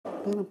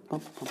Hey,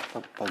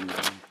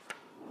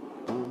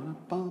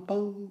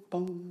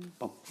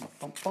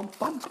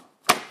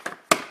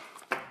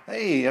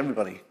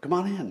 everybody, come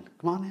on in,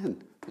 come on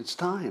in. It's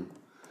time.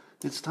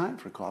 It's time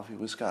for Coffee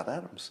with Scott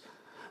Adams.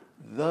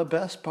 The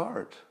best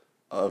part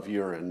of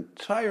your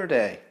entire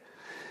day.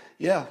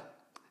 Yeah,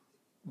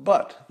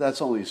 but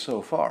that's only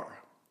so far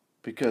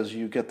because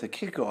you get the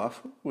kickoff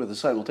with a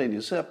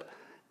simultaneous sip,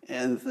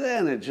 and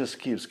then it just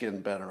keeps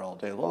getting better all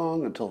day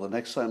long until the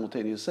next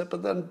simultaneous sip,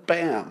 and then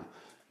bam,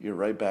 you're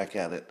right back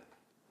at it.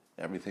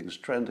 Everything's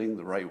trending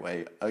the right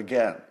way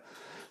again.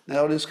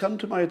 Now, it has come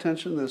to my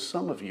attention that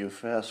some of you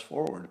fast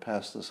forward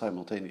past the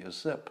simultaneous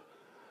sip.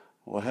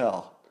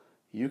 Well,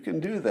 you can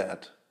do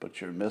that, but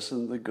you're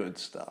missing the good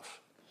stuff.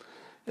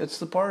 It's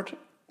the part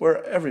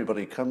where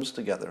everybody comes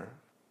together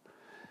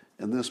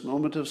in this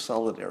moment of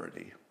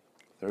solidarity.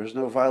 There is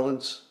no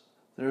violence,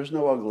 there is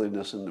no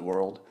ugliness in the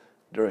world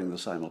during the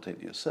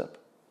simultaneous sip.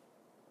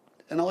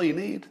 And all you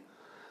need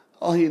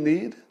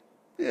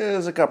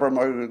is a cup or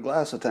mug or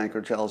glass, a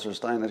tankard, chalice or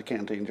stein, a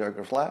canteen, jug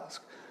or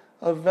flask,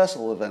 a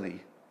vessel of any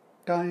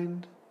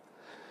kind.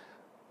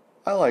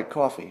 I like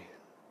coffee.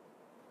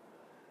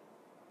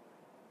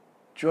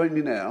 Join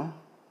me now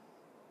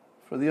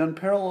for the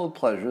unparalleled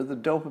pleasure, the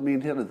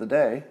dopamine hit of the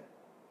day,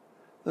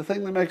 the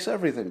thing that makes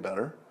everything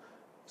better.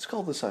 It's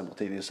called the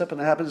simultaneous sip,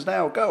 and it happens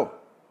now. Go!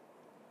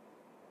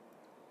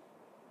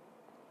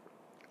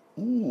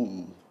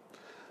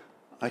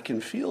 I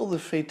can feel the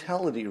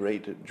fatality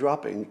rate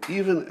dropping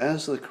even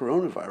as the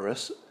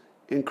coronavirus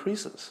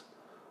increases.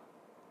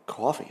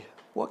 Coffee,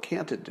 what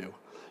can't it do?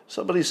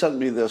 Somebody sent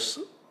me this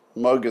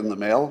mug in the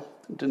mail.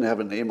 It didn't have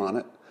a name on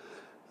it.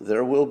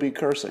 There will be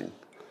cursing.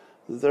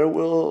 There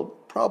will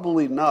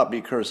probably not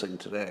be cursing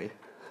today.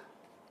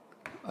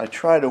 I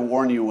try to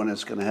warn you when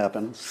it's going to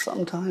happen.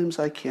 Sometimes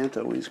I can't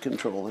always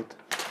control it.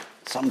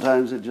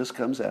 Sometimes it just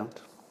comes out.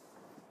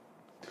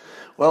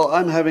 Well,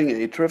 I'm having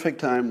a terrific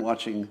time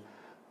watching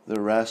the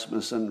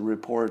Rasmussen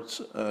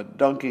reports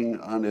dunking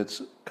on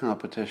its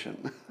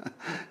competition.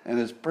 And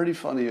it's pretty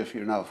funny if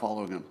you're not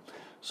following them.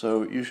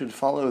 So you should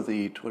follow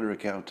the Twitter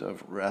account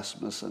of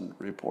Rasmussen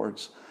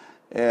Reports,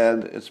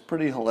 and it's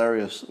pretty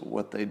hilarious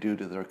what they do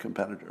to their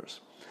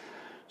competitors.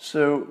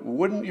 So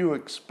wouldn't you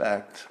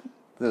expect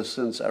this,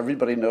 since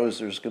everybody knows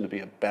there's going to be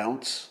a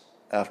bounce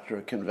after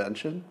a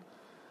convention,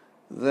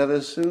 that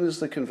as soon as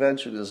the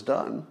convention is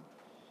done,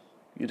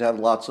 you'd have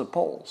lots of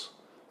polls?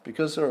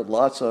 Because there are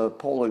lots of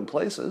polling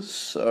places,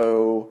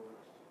 so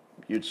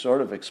you'd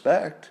sort of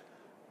expect,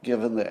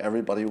 given that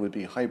everybody would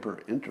be hyper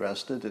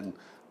interested in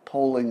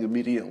polling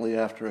immediately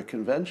after a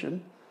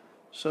convention,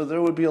 so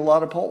there would be a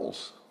lot of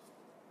polls,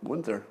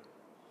 wouldn't there?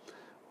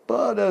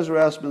 But as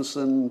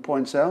Rasmussen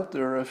points out,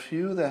 there are a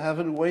few that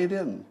haven't weighed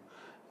in,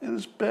 and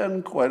it's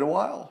been quite a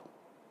while.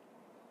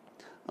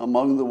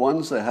 Among the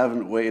ones that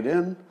haven't weighed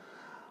in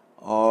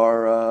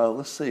are,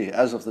 let's see,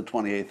 as of the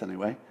 28th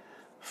anyway,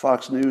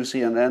 Fox News,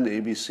 CNN,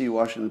 ABC,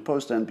 Washington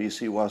Post,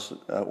 NBC,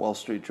 Wall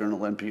Street Journal,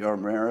 NPR,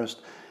 Marist,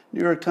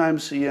 New York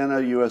Times,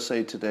 Siena,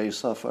 USA Today,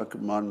 Suffolk,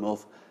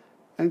 Monmouth,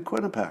 and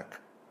Quinnipiac.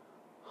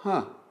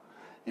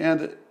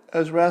 And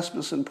as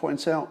Rasmussen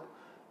points out,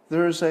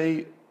 there's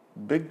a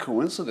big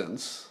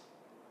coincidence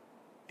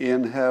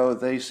in how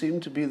they seem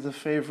to be the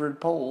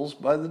favored polls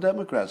by the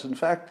Democrats. In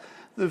fact,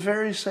 the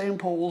very same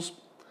polls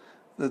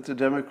that the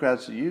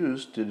Democrats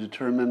used to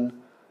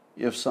determine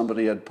if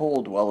somebody had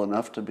polled well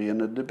enough to be in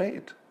a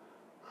debate.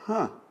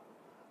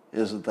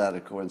 Isn't that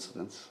a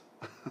coincidence?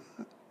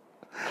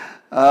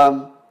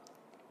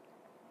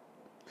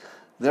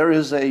 There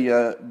is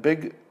a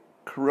big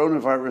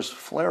coronavirus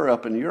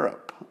flare-up in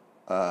Europe.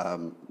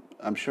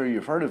 I'm sure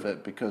you've heard of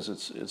it because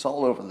it's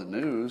all over the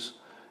news.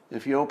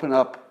 If you open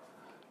up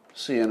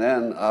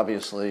CNN,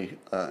 obviously,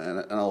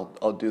 and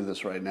I'll do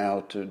this right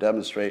now to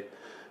demonstrate.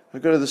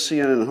 We'll go to the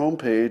CNN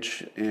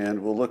homepage and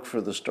we'll look for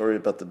the story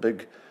about the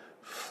big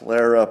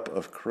flare-up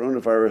of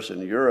coronavirus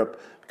in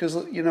Europe.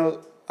 Because, you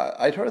know,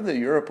 I'd heard that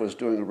Europe was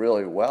doing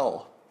really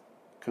well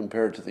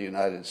compared to the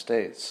United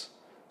States.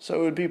 So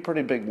it would be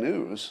pretty big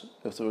news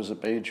if there was a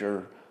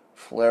major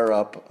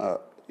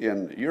flare-up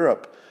in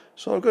Europe.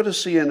 So I'll go to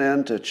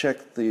CNN to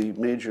check the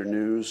major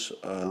news.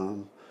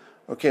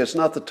 Okay, it's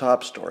not the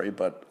top story,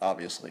 but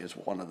obviously it's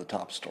one of the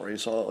top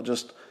stories. So I'll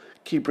just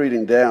keep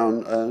reading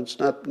down. It's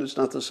not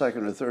the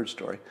second or third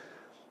story.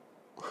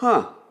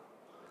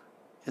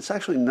 It's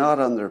actually not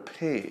on their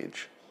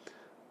page,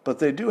 but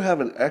they do have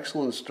an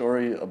excellent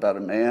story about a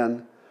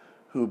man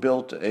who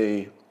built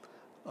a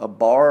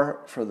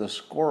bar for the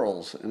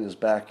squirrels in his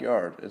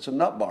backyard. It's a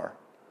nut bar,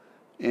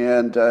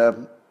 and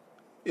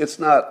it's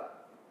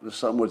not.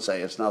 Some would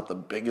say it's not the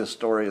biggest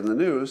story in the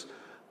news,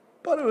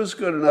 but it was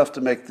good enough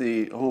to make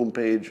the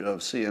homepage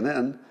of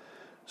CNN.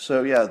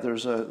 So yeah,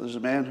 there's a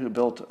man who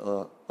built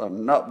a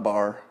nut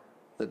bar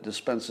that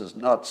dispenses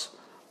nuts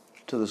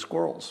to the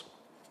squirrels.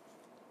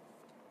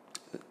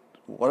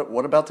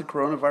 What about the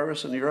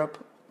coronavirus in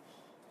Europe?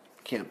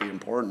 Can't be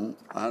important.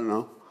 I don't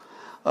know.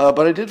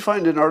 But I did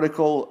find an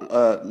article,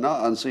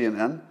 not on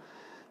CNN,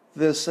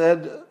 that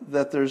said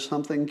that there's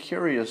something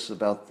curious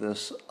about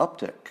this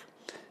uptick.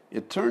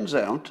 It turns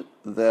out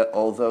that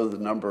although the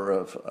number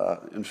of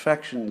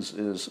infections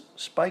is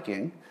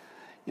spiking,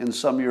 in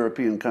some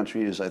European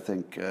countries, I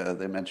think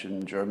they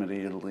mentioned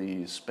Germany,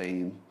 Italy,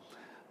 Spain,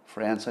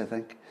 France, I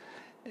think,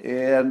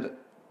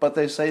 but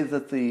they say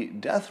that the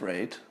death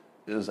rate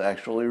is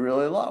actually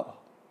really low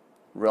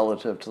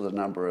relative to the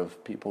number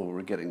of people who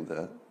are getting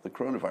the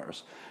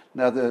coronavirus.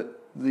 Now,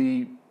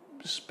 the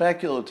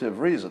speculative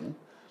reason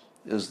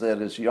is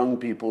that it's young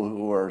people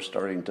who are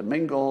starting to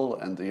mingle,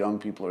 and the young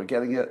people are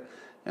getting it,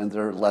 and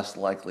they're less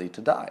likely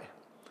to die.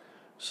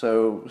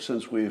 So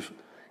since we've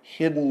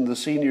hidden the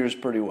seniors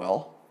pretty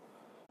well,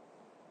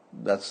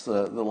 that's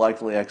the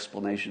likely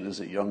explanation, is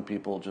that young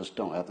people just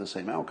don't have the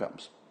same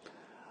outcomes.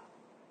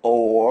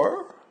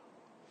 Or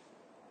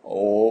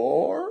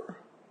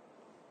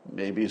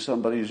maybe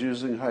somebody's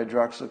using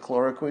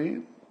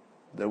hydroxychloroquine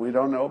that we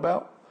don't know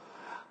about.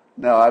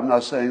 Now, I'm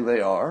not saying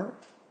they are.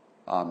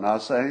 I'm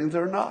not saying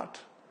they're not.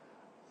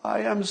 I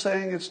am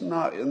saying it's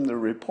not in the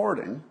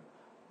reporting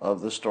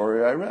of the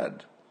story I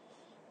read.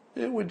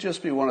 It would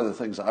just be one of the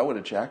things I would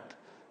have checked.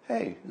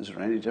 Hey, is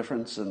there any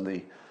difference in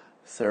the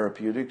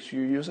therapeutics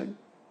you're using?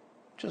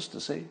 Just to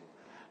see.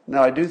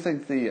 Now, I do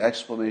think the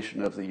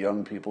explanation of the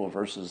young people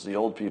versus the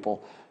old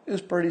people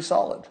is pretty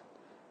solid.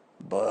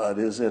 But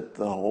is it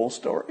the whole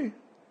story?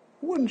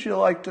 Wouldn't you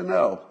like to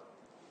know?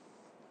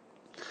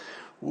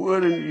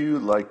 Wouldn't you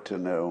like to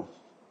know?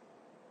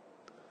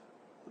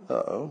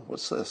 Uh-oh,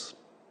 what's this?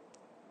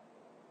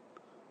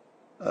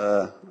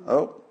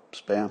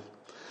 Spam.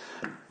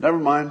 Never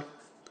mind.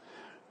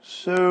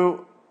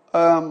 So,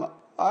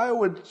 I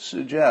would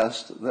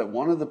suggest that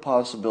one of the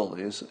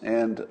possibilities,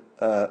 and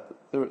there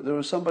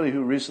was somebody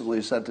who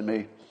recently said to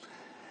me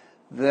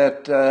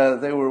that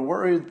they were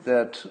worried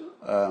that,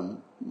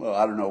 well,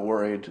 I don't know,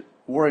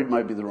 worried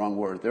might be the wrong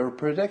word. They were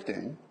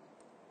predicting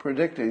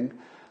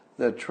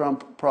that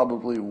Trump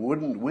probably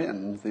wouldn't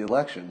win the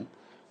election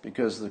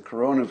because the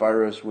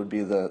coronavirus would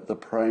be the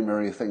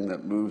primary thing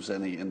that moves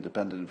any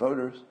independent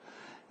voters,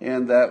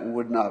 and that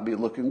would not be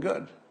looking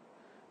good.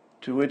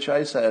 To which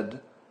I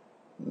said,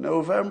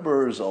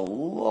 November's a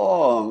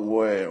long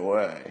way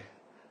away,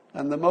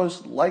 and the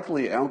most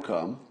likely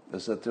outcome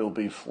is that there will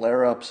be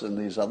flare-ups in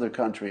these other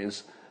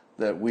countries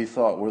that we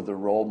thought were the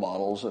role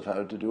models of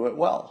how to do it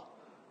well.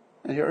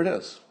 And here it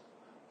is.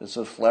 It's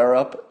a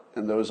flare-up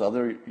in those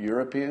other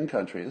European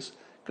countries,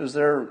 because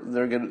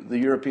the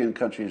European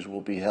countries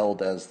will be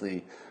held as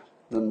the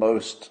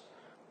most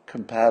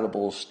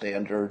compatible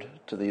standard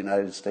to the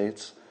United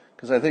States.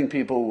 Because I think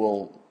people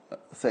will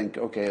think,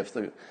 okay,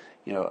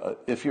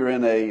 if you're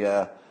in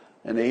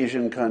an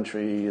Asian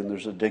country and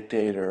there's a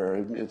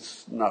dictator,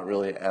 it's not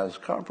really as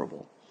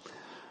comparable.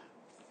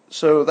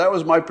 So that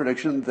was my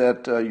prediction,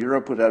 that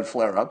Europe would have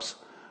flare-ups.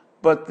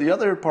 But the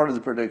other part of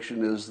the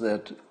prediction is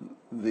that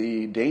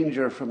the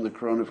danger from the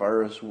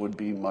coronavirus would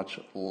be much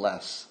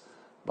less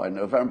by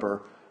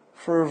November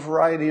for a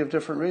variety of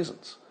different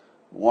reasons.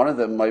 One of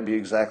them might be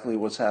exactly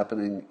what's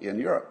happening in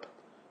Europe,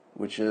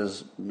 which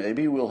is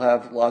maybe we'll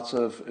have lots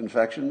of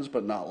infections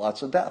but not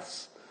lots of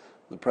deaths.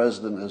 The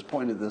president has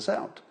pointed this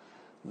out,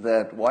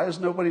 that why is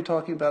nobody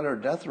talking about our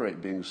death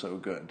rate being so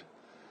good?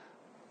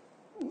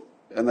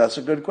 And that's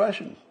a good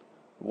question.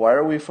 Why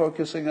are we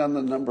focusing on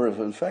the number of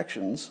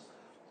infections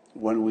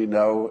when we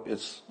know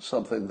it's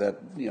something that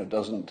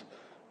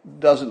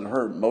doesn't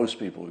hurt most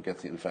people who get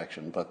the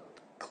infection, but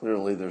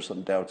clearly there's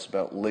some doubts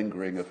about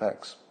lingering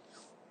effects,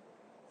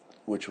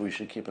 which we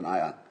should keep an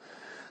eye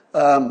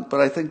on.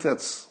 But I think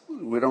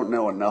we don't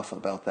know enough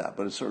about that,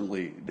 but it's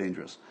certainly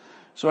dangerous.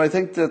 So I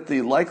think that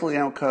the likely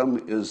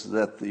outcome is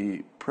that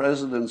the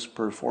president's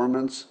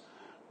performance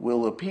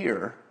will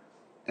appear,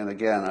 and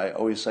again, I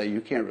always say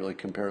you can't really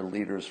compare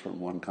leaders from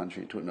one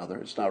country to another.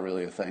 It's not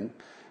really a thing,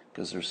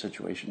 because their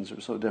situations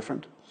are so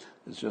different.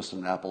 It's just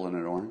an apple and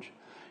an orange.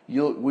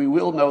 We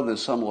will know that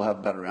some will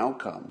have better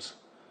outcomes,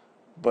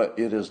 but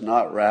it is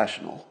not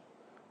rational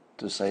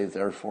to say,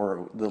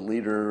 therefore, the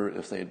leader,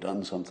 if they had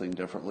done something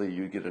differently,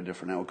 you get a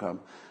different outcome.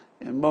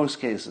 In most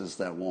cases,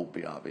 that won't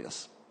be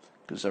obvious,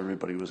 because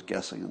everybody was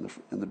guessing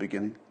in the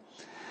beginning.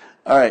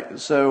 All right,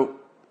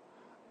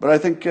 but I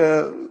think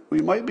we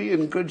might be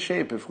in good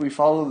shape if we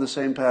follow the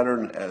same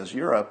pattern as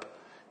Europe.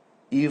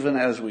 Even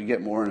as we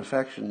get more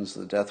infections,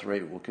 the death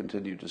rate will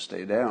continue to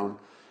stay down.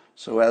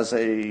 So as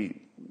a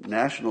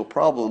national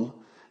problem,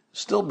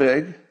 still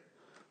big,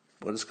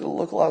 but it's going to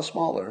look a lot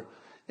smaller.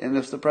 And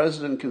if the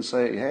president can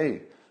say,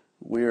 hey,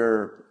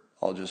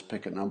 I'll just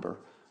pick a number,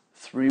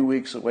 3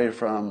 weeks away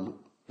from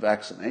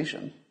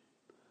vaccination,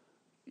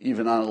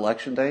 even on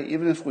election day,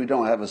 even if we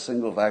don't have a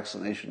single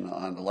vaccination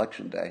on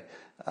election day,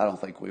 I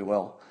don't think we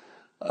will.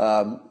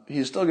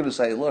 He's still going to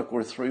say, look,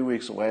 we're 3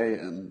 weeks away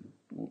and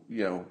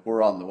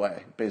we're on the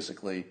way.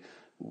 Basically,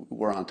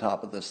 we're on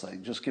top of this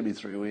thing. Just give me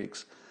 3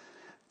 weeks.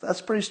 That's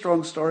a pretty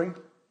strong story.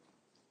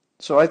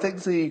 So I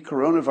think the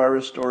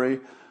coronavirus story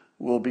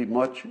will be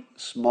much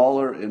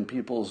smaller in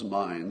people's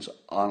minds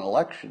on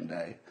election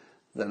day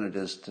than it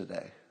is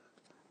today.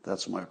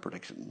 That's my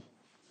prediction.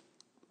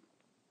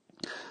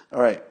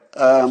 All right.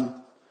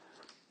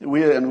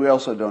 We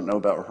also don't know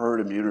about herd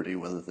immunity,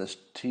 whether this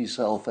T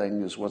cell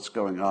thing is what's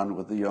going on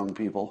with the young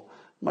people.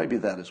 Might be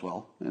that as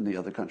well in the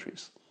other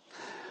countries.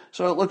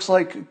 So it looks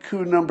like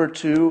coup number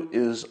 2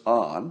 is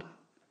on.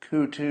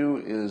 Coup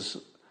 2 is,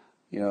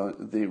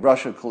 the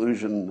Russia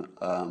collusion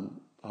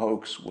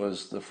hoax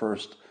was the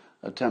first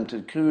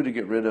attempted coup to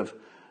get rid of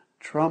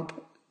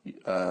Trump.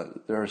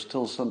 There are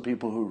still some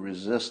people who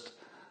resist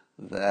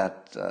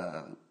that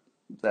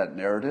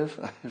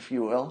narrative, if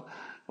you will,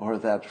 or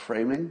that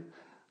framing.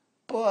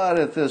 But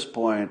at this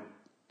point,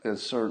 it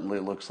certainly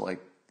looks like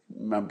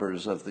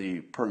members of the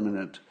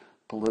permanent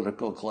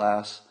political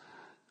class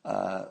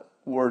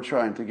were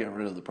trying to get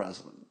rid of the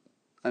president.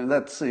 And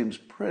that seems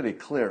pretty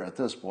clear at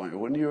this point.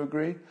 Wouldn't you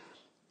agree?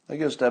 I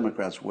guess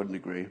Democrats wouldn't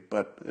agree,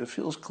 but it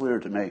feels clear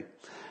to me.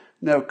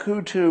 Now,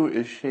 coup 2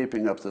 is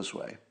shaping up this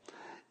way.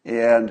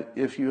 And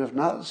if you have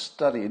not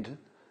studied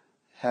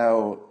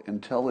how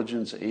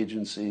intelligence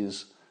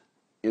agencies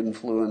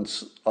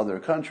influence other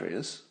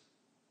countries,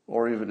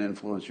 or even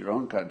influence your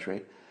own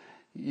country,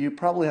 you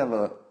probably have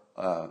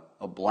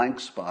a blank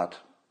spot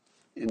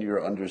in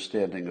your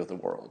understanding of the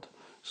world.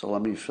 So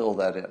let me fill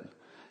that in.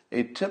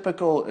 A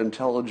typical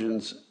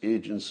intelligence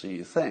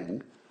agency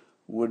thing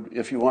would,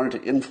 if you wanted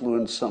to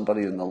influence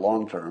somebody in the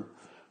long term,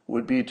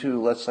 would be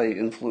to, let's say,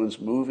 influence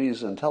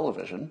movies and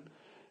television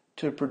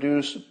to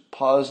produce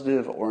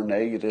positive or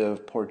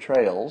negative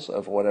portrayals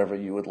of whatever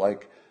you would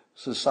like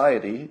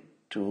society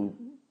to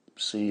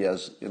see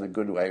as in a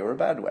good way or a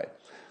bad way.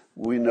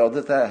 We know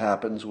that that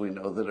happens. We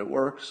know that it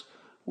works.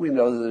 We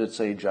know that it's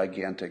a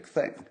gigantic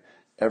thing.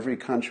 Every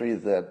country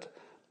that,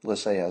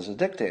 let's say, has a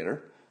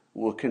dictator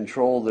will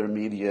control their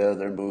media,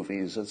 their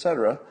movies,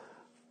 etc.,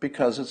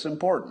 because it's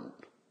important.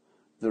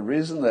 The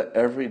reason that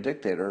every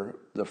dictator,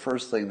 the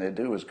first thing they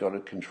do is go to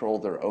control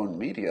their own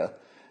media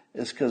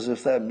is because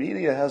if that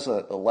media has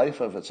a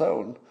life of its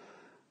own,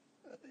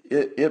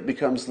 it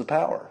becomes the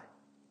power.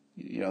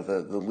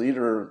 The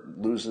leader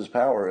loses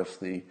power if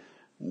the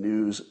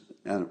news,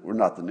 and we're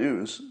not the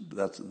news,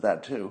 that's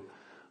that too,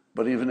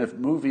 but even if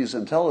movies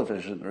and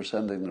television are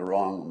sending the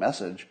wrong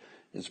message,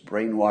 it's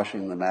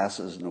brainwashing the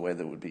masses in a way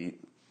that would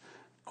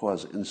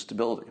cause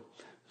instability.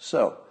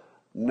 So,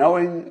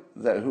 knowing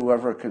that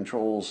whoever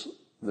controls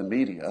the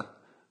media,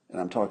 and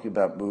I'm talking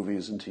about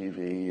movies and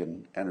TV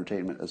and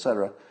entertainment,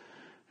 etc.,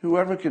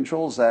 whoever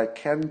controls that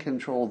can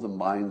control the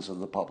minds of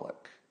the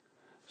public.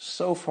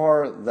 So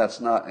far,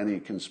 that's not any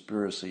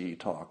conspiracy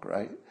talk,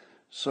 right?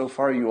 So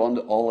far, you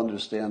all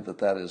understand that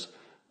that is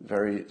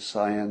very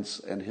science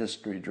and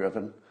history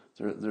driven.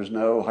 There's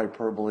no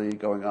hyperbole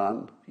going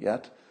on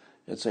yet.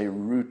 It's a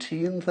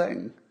routine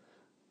thing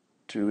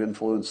to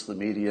influence the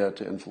media,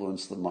 to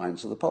influence the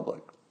minds of the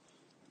public.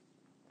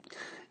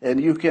 And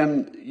you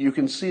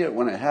can see it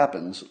when it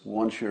happens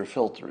once your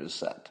filter is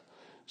set.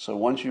 So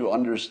once you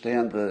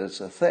understand that it's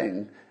a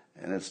thing,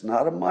 and it's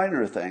not a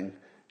minor thing,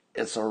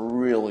 it's a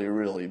really,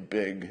 really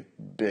big,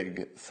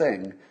 big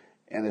thing,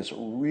 and it's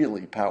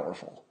really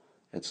powerful.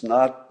 It's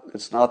not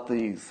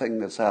the thing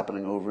that's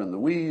happening over in the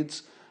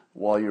weeds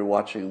while you're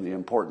watching the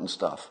important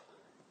stuff.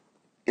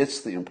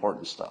 It's the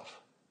important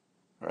stuff,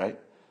 right?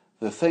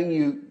 The thing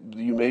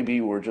you maybe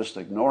were just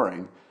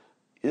ignoring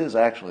is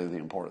actually the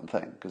important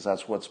thing, because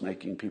that's what's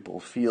making people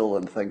feel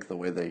and think the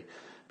way they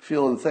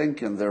feel and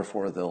think, and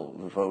therefore they'll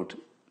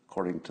vote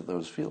according to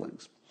those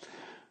feelings.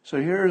 So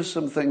here's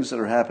some things that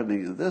are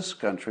happening in this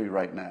country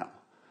right now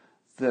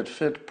that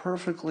fit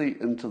perfectly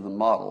into the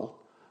model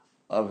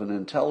of an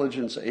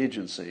intelligence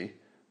agency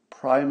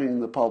priming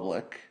the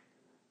public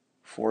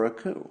for a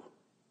coup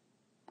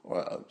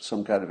or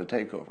some kind of a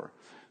takeover.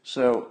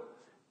 So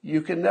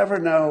you can never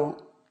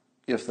know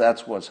if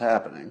that's what's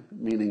happening,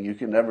 meaning you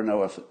can never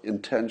know if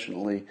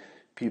intentionally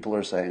people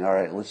are saying, all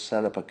right, let's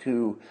set up a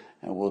coup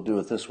and we'll do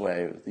it this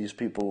way. These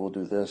people will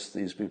do this,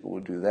 these people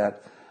will do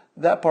that.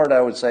 That part,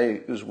 I would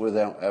say, is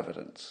without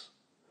evidence.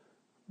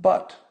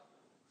 But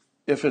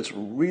if it's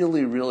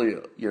really, really,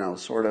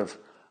 sort of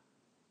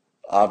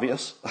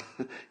obvious,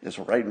 it's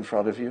right in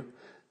front of you,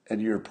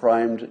 and you're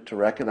primed to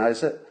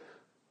recognize it,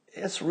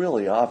 it's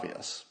really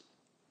obvious.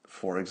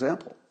 For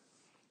example,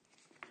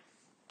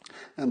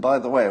 and by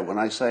the way, when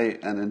I say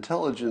an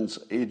intelligence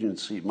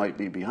agency might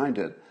be behind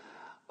it,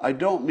 I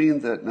don't mean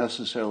that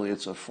necessarily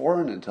it's a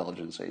foreign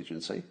intelligence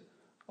agency,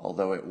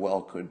 although it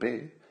well could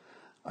be.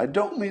 I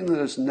don't mean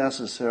that it's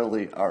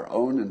necessarily our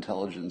own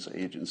intelligence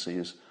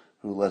agencies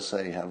who, let's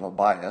say, have a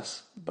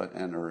bias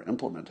and are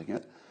implementing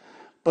it.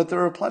 But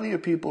there are plenty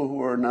of people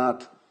who are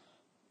not,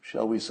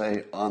 shall we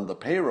say, on the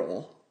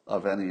payroll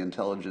of any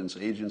intelligence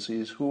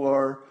agencies who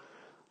are,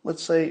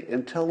 let's say,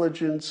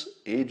 intelligence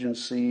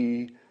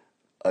agency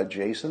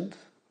adjacent,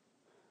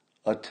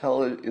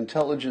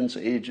 intelligence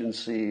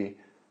agency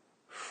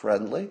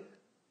friendly.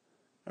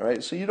 All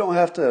right, so you don't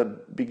have to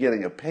be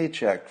getting a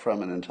paycheck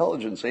from an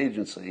intelligence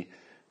agency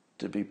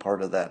to be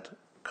part of that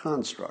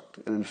construct.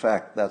 And in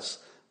fact, that's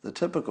the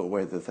typical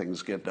way that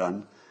things get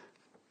done.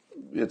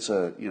 It's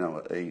a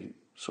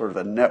sort of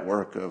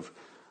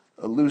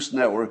a loose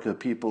network of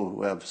people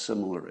who have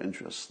similar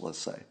interests, let's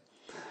say.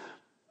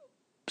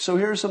 So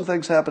here are some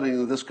things happening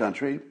in this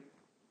country,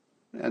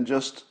 and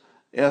just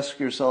ask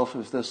yourself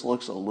if this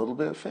looks a little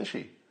bit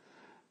fishy.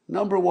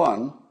 Number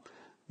one,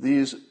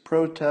 these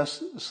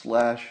protests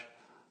slash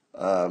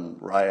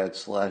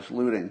riots slash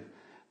looting,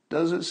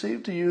 does it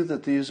seem to you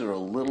that these are a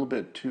little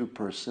bit too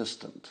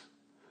persistent,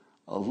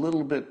 a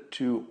little bit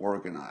too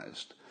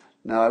organized?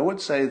 Now, I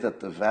would say that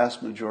the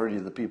vast majority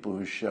of the people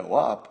who show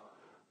up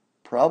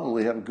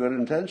probably have good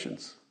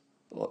intentions,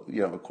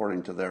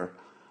 according to their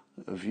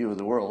view of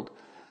the world.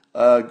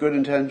 Good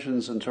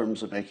intentions in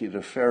terms of making it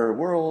a fairer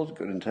world,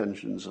 good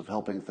intentions of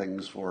helping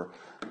things for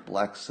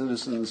black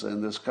citizens in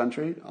this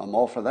country. I'm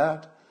all for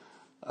that.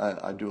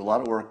 I do a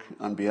lot of work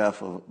on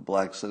behalf of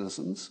black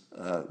citizens.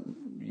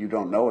 You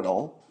don't know it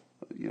all,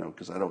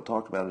 because I don't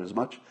talk about it as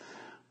much.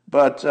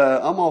 But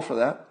I'm all for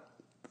that,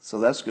 so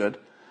that's good.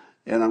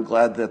 And I'm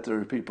glad that there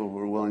are people who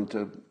are willing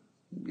to,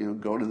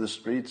 go to the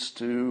streets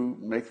to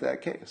make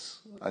that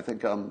case. I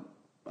think I'm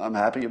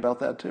happy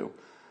about that too.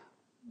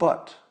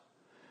 But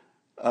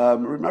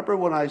remember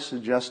when I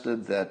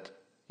suggested that,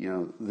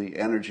 the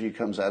energy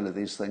comes out of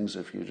these things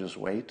if you just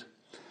wait?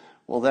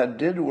 Well, that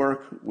did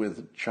work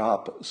with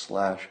CHOP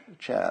slash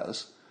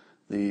Chaz.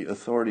 The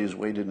authorities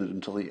waited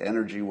until the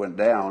energy went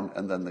down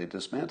and then they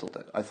dismantled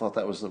it. I thought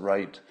that was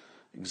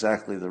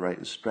exactly the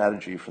right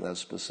strategy for that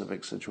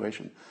specific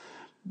situation.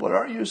 But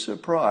are you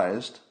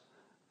surprised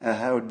at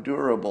how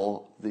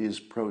durable these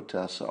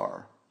protests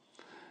are?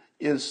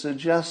 It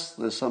suggests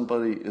that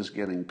somebody is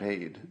getting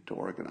paid to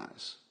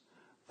organize.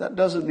 That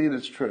doesn't mean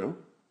it's true,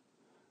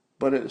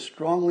 but it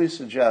strongly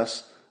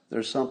suggests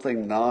there's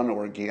something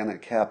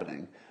non-organic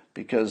happening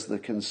because the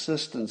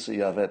consistency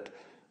of it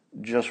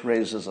just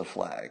raises a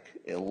flag.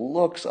 It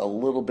looks a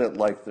little bit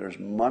like there's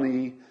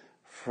money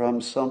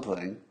from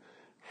something,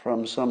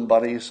 from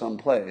somebody,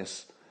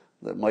 someplace,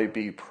 that might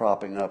be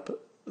propping up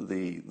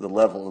the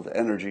level of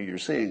energy you're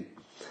seeing.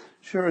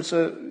 Sure,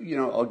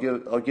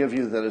 I'll give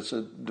you that it's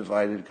a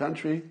divided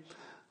country.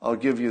 I'll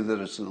give you that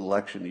it's an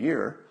election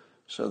year,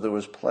 so there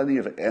was plenty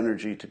of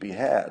energy to be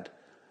had.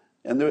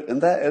 And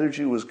that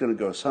energy was going to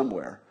go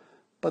somewhere.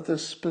 But the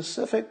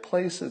specific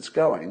place it's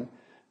going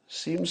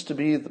seems to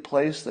be the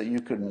place that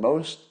you could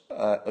most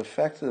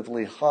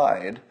effectively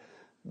hide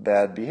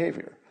bad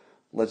behavior.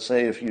 Let's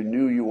say if you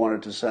knew you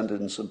wanted to send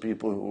in some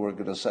people who were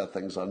going to set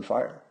things on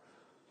fire.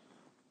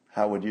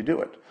 How would you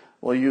do it?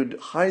 Well, you'd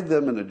hide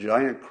them in a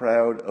giant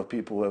crowd of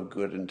people who have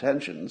good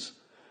intentions,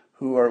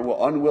 who are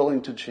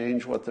unwilling to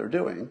change what they're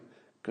doing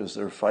because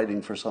they're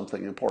fighting for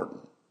something important.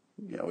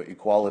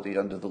 Equality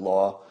under the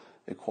law,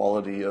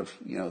 equality of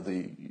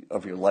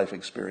of your life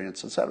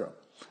experience, etc.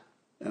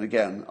 And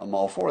again, I'm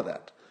all for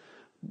that.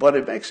 But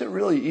it makes it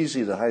really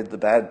easy to hide the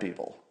bad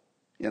people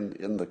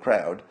in the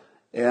crowd,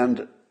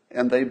 and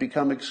they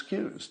become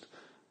excused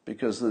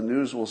because the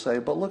news will say,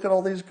 but look at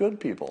all these good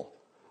people.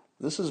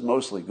 This is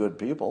mostly good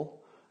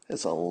people.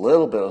 It's a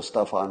little bit of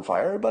stuff on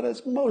fire, but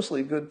it's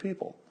mostly good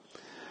people.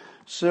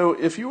 So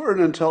if you were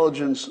an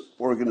intelligence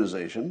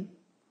organization,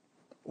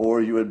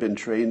 or you had been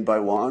trained by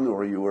one,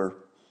 or you were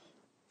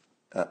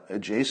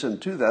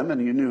adjacent to them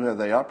and you knew how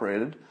they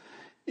operated,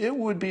 it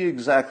would be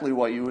exactly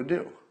what you would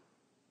do.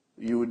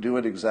 You would do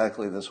it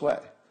exactly this way.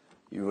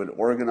 You would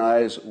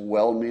organize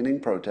well-meaning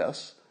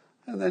protests,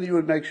 and then you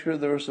would make sure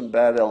there were some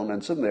bad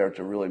elements in there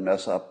to really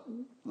mess up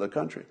the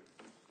country.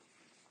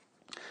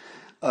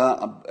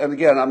 And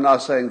again, I'm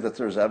not saying that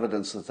there's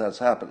evidence that that's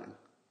happening.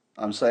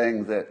 I'm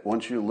saying that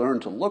once you learn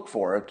to look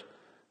for it,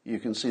 you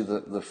can see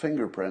the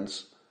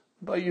fingerprints,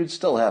 but you'd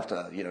still have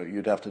to,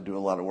 you'd have to do a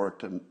lot of work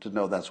to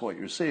know that's what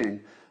you're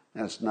seeing,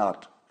 and it's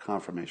not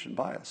confirmation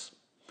bias.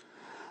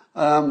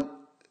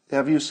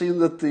 Have you seen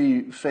that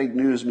the fake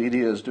news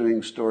media is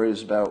doing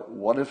stories about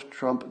what if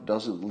Trump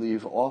doesn't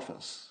leave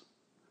office?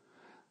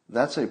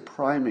 That's a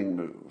priming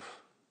move.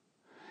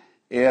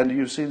 And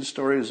you've seen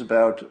stories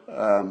about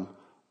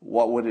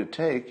what would it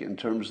take in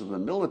terms of the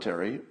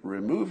military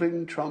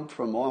removing Trump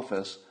from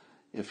office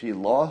if he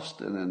lost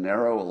in a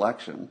narrow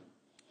election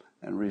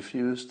and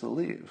refused to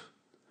leave.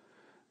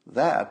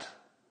 That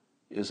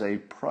is a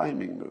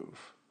priming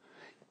move.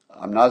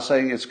 I'm not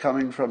saying it's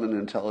coming from an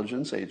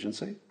intelligence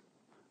agency.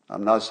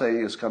 I'm not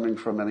saying it's coming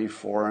from any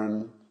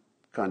foreign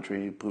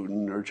country,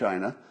 Putin or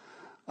China.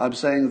 I'm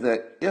saying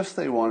that if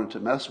they wanted to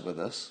mess with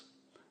us,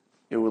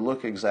 it would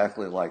look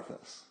exactly like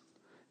this.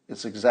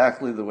 It's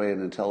exactly the way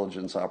an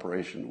intelligence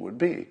operation would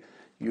be.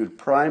 You'd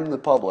prime the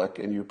public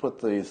and you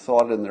put the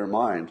thought in their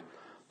mind,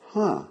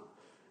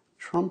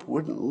 Trump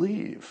wouldn't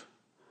leave.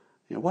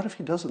 What if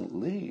he doesn't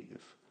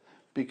leave?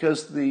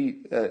 Because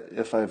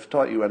if I've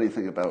taught you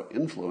anything about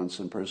influence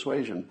and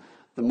persuasion,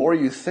 the more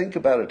you think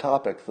about a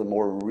topic, the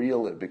more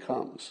real it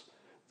becomes.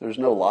 There's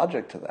no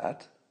logic to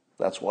that.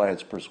 That's why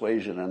it's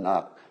persuasion and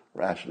not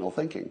rational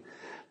thinking.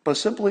 But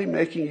simply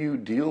making you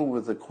deal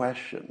with the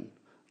question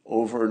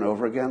over and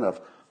over again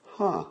of,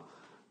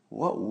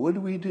 what would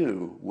we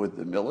do? Would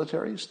the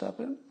military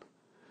step in?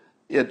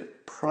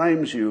 It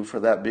primes you for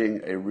that being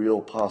a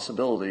real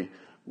possibility,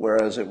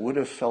 whereas it would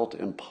have felt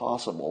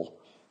impossible,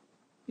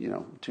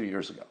 2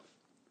 years ago.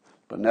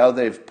 But now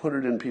they've put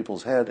it in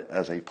people's head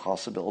as a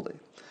possibility.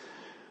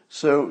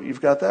 So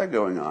you've got that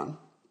going on.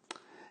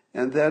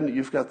 And then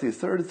you've got the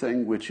third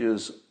thing, which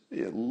is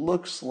it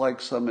looks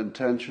like some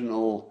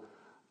intentional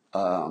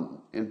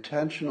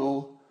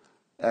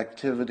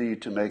activity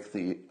to make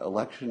the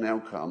election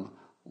outcome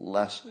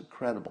less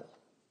credible.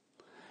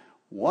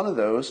 One of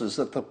those is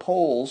that the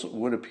polls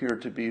would appear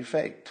to be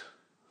faked.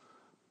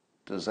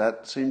 Does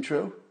that seem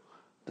true?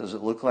 Does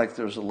it look like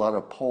there's a lot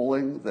of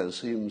polling that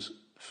seems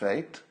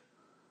faked?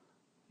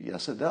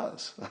 Yes, it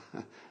does.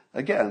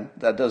 Again,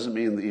 that doesn't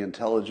mean the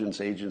intelligence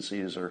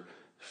agencies are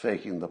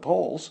faking the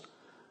polls,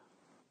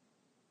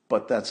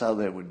 but that's how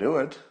they would do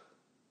it.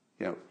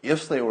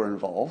 If they were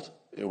involved,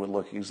 it would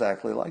look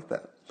exactly like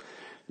that.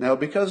 Now,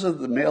 because of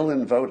the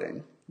mail-in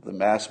voting, the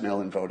mass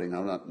mail-in voting,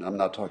 I'm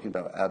not talking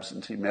about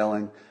absentee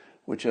mailing,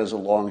 which has a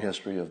long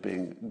history of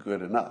being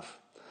good enough.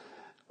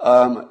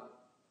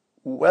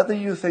 Whether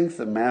you think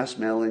the mass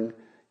mailing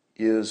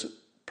is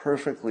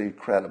perfectly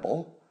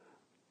credible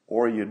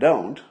or you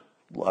don't,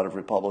 a lot of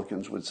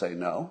Republicans would say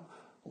no.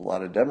 A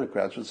lot of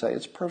Democrats would say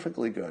it's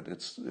perfectly good.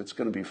 It's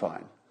going to be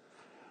fine.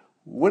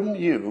 Wouldn't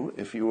you,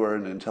 if you were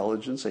an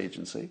intelligence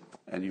agency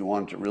and you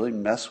wanted to really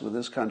mess with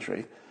this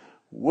country,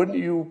 wouldn't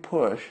you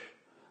push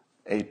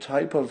a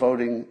type of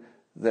voting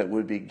that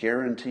would be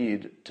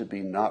guaranteed to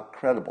be not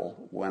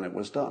credible when it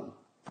was done?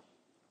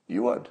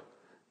 You would.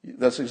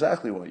 That's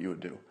exactly what you would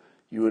do.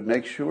 You would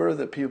make sure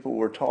that people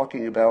were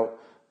talking about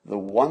the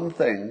one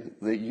thing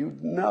that you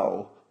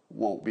know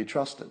won't be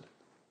trusted,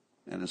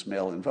 and it's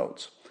mail-in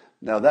votes.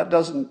 Now, that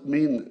doesn't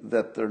mean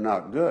that they're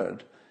not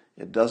good.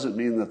 It doesn't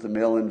mean that the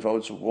mail-in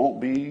votes won't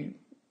be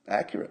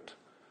accurate.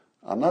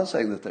 I'm not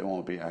saying that they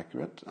won't be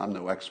accurate. I'm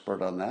no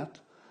expert on that.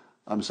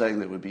 I'm saying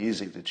that it would be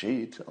easy to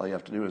cheat. All you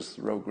have to do is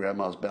throw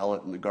grandma's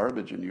ballot in the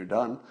garbage and you're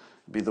done.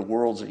 It'd be the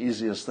world's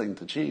easiest thing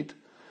to cheat.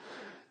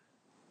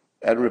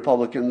 And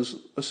Republicans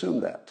assume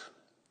that.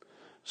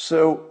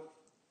 So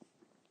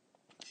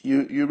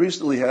you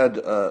recently had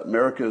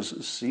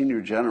America's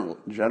senior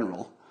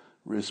general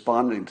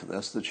responding to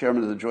this. The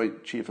chairman of the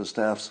Joint Chief of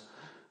Staff's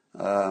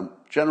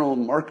General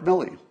Mark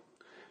Milley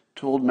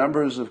told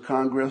members of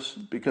Congress,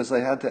 because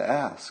they had to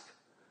ask.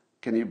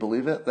 Can you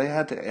believe it? They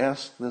had to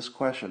ask this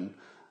question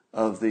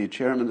of the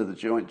chairman of the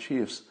Joint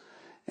Chiefs,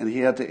 and he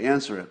had to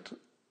answer it.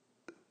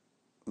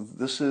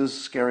 This is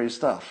scary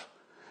stuff.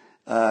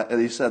 And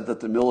he said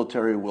that the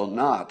military will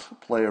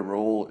not play a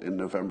role in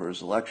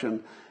November's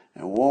election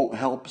and won't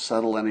help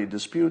settle any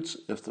disputes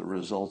if the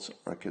results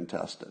are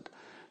contested.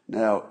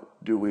 Now,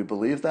 do we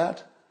believe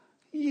that?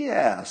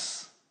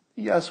 Yes.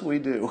 Yes, we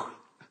do.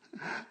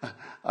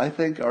 I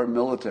think our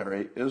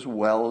military is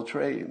well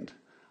trained.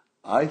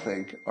 I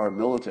think our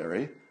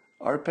military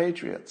are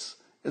patriots.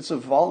 It's a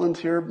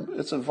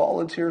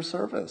volunteer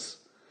service.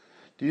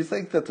 Do you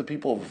think that the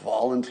people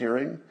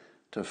volunteering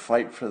to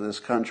fight for this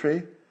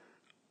country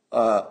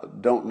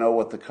don't know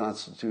what the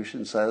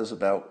Constitution says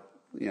about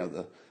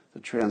the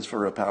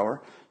transfer of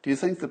power? Do you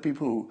think the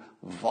people who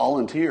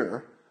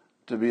volunteer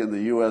to be in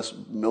the U.S.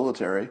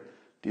 military,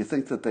 do you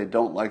think that they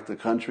don't like the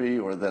country,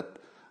 or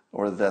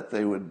that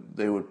they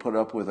would put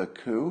up with a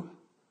coup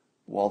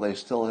while they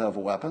still have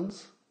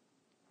weapons?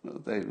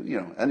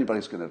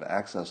 Anybody's going to have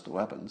access to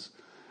weapons.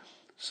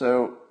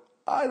 So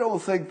I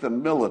don't think the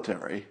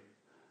military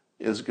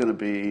is going to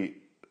be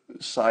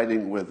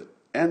siding with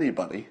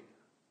anybody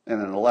in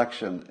an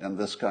election in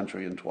this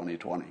country in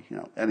 2020.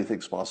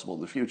 Anything's possible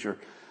in the future.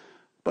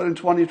 But in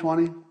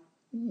 2020,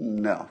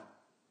 no.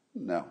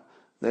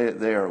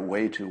 They are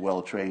way too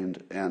well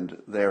trained, and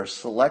they are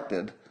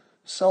selected,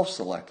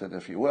 self-selected,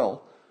 if you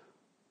will,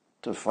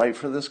 to fight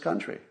for this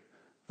country.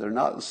 They're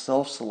not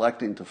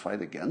self-selecting to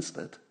fight against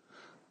it.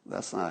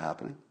 That's not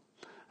happening.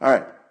 All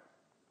right.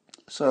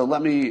 So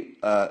let me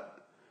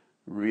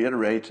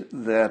reiterate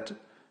that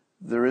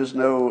there is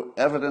no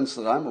evidence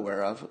that I'm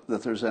aware of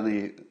that there's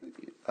any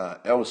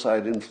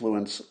outside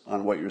influence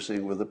on what you're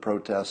seeing with the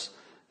protests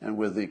and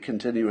with the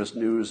continuous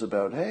news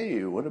about,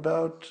 hey, what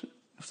about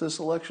if this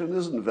election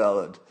isn't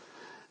valid?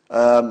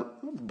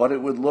 But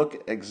it would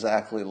look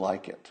exactly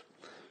like it.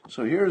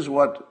 So here's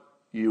what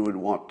you would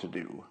want to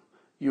do.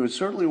 You would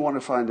certainly want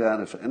to find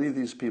out if any of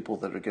these people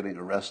that are getting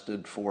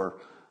arrested for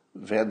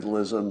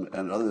vandalism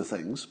and other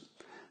things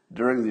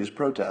during these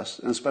protests,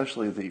 and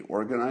especially the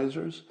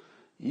organizers,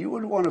 you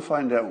would want to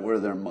find out where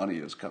their money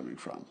is coming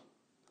from.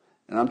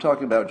 And I'm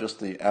talking about just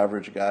the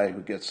average guy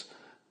who gets,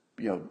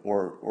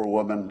 or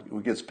woman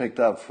who gets picked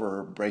up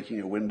for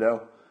breaking a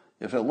window.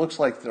 If it looks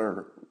like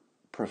they're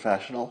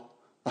professional,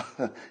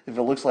 if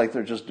it looks like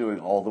they're just doing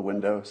all the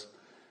windows,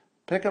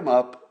 pick them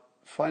up,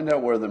 find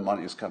out where their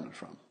money is coming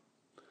from.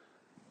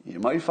 You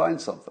might find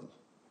something.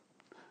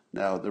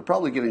 Now, they're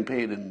probably getting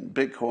paid in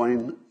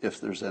Bitcoin if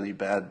there's any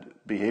bad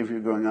behavior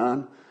going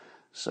on,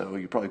 so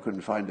you probably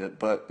couldn't find it.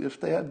 But if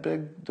they had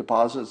big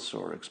deposits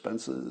or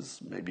expenses,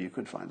 maybe you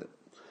could find it.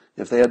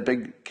 If they had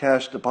big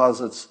cash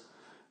deposits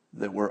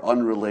that were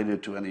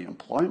unrelated to any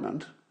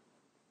employment,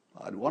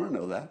 I'd want to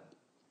know that.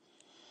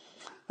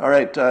 All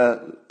right,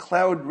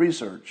 Cloud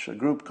Research, a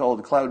group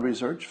called Cloud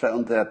Research,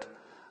 found that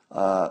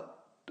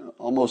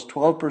almost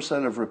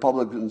 12% of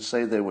Republicans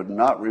say they would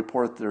not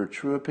report their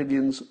true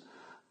opinions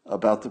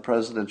about the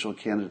presidential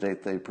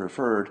candidate they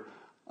preferred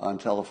on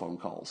telephone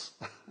calls.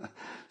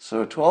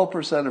 So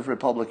 12% of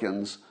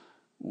Republicans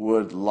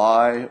would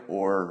lie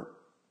or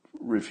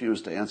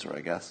refuse to answer,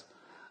 I guess,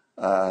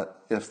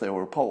 if they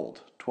were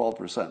polled.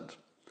 12%.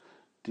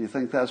 Do you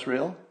think that's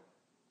real?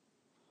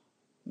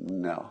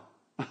 No,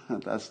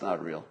 that's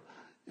not real.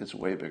 It's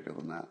way bigger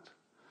than that.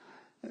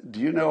 Do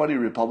you know any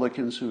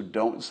Republicans who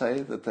don't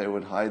say that they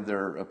would hide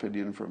their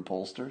opinion from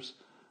pollsters?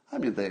 I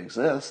mean, they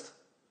exist.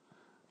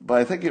 But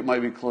I think it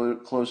might be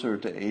closer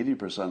to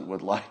 80%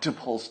 would lie to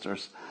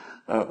pollsters,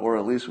 or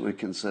at least would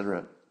consider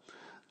it.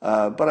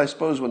 But I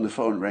suppose when the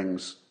phone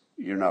rings,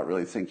 you're not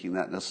really thinking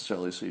that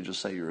necessarily, so you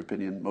just say your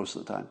opinion most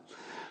of the time.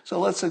 So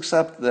let's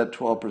accept that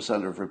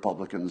 12% of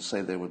Republicans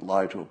say they would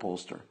lie to a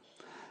pollster.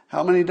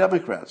 How many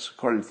Democrats?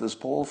 According to this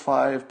poll,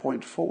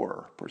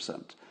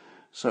 5.4%.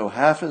 So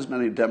half as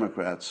many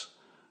Democrats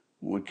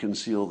would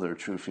conceal their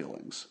true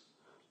feelings.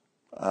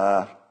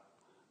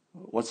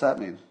 What's that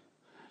mean?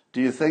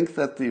 Do you think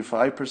that the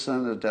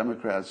 5% of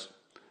Democrats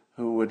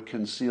who would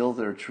conceal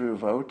their true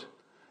vote,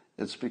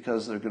 it's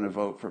because they're going to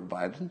vote for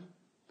Biden?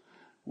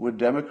 Would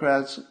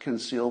Democrats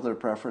conceal their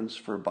preference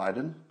for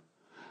Biden?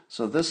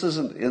 So this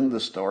isn't in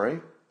the story,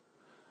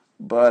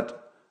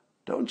 but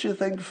don't you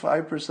think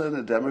 5%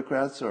 of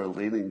Democrats are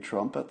leaning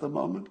Trump at the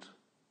moment?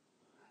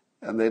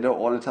 And they don't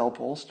want to tell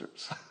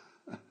pollsters.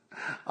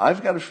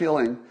 I've got a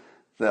feeling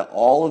that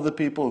all of the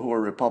people who are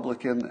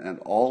Republican and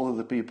all of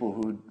the people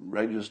who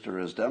register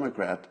as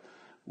Democrat,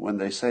 when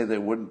they say they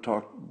wouldn't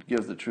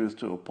give the truth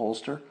to a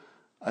pollster,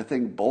 I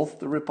think both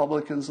the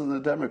Republicans and the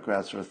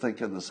Democrats are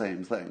thinking the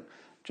same thing.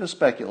 Just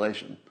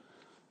speculation.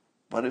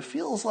 But it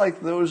feels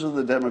like those are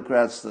the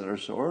Democrats that are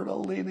sort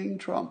of leaning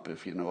Trump,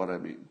 if you know what I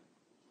mean.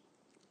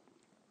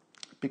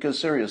 Because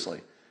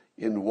seriously,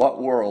 in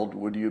what world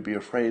would you be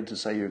afraid to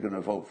say you're going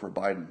to vote for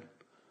Biden?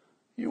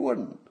 You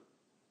wouldn't.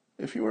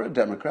 If you were a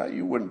Democrat,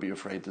 you wouldn't be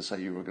afraid to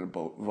say you were going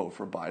to vote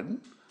for Biden.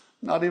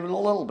 Not even a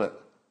little bit.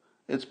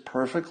 It's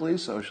perfectly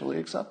socially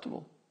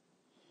acceptable.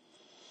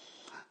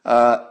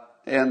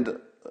 And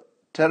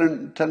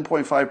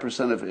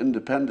 10.5% of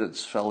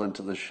independents fell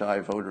into the shy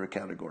voter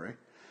category.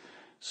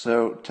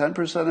 So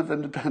 10% of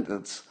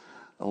independents,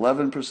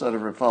 11%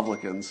 of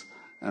Republicans,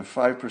 and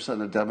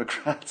 5% of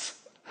Democrats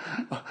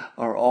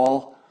are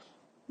all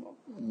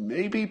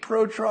maybe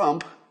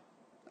pro-Trump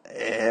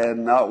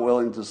and not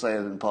willing to say it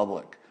in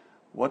public.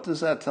 What does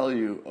that tell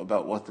you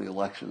about what the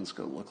election is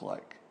going to look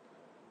like?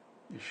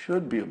 It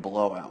should be a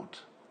blowout.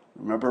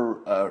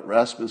 Remember,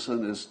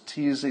 Rasmussen is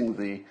teasing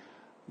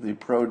the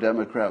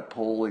pro-Democrat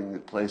polling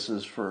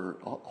places for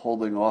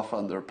holding off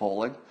on their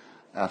polling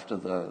after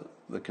the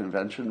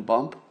convention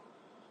bump.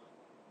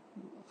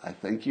 I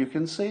think you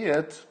can see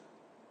it.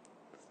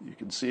 You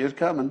can see it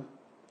coming.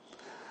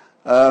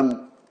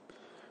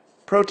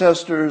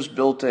 Protesters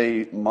built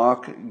a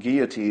mock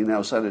guillotine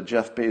outside of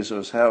Jeff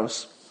Bezos'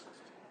 house.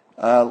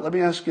 Let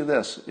me ask you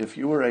this. If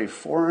you were a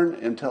foreign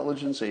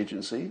intelligence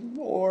agency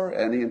or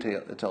any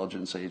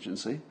intelligence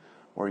agency,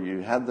 or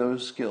you had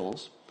those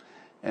skills,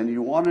 and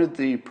you wanted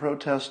the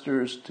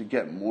protesters to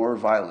get more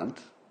violent,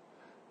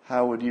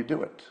 how would you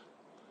do it?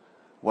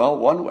 Well,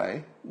 one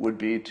way would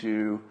be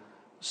to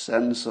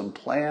send some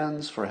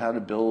plans for how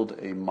to build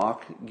a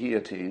mock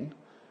guillotine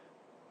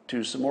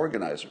to some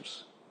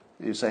organizers.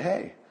 And you say,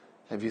 hey,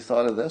 have you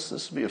thought of this?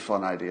 This would be a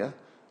fun idea.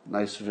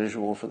 Nice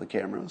visual for the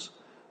cameras.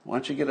 Why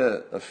don't you get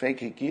a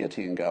fake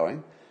guillotine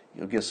going?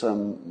 You'll get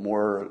some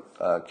more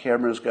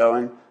cameras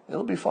going.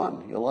 It'll be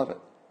fun. You'll love it.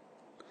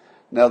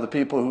 Now, the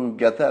people who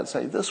get that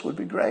say, this would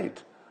be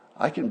great.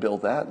 I can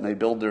build that. And they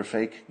build their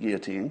fake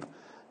guillotine,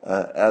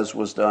 as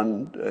was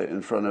done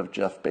in front of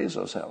Jeff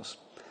Bezos' house.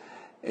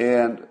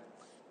 And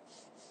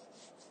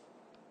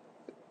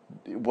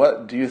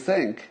what do you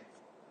think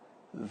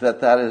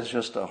that is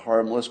just a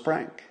harmless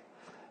prank?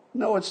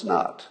 No, it's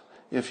not.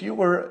 If you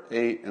were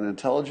an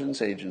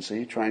intelligence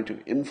agency trying to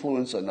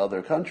influence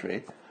another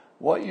country,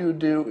 what you would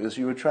do is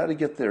you would try to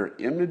get their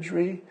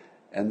imagery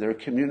and their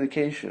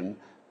communication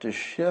to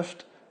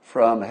shift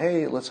from,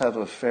 hey, let's have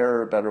a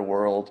fairer, better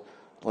world,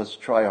 let's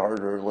try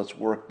harder, let's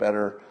work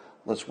better,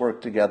 let's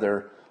work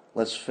together,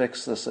 let's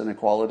fix this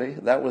inequality.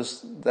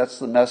 That's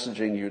the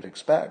messaging you'd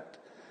expect.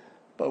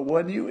 But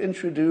when you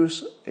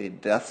introduce a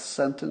death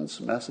sentence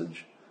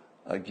message,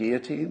 a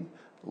guillotine,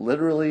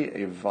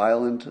 literally a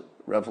violent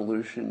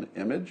revolution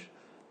image,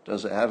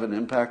 does it have an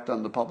impact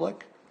on the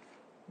public?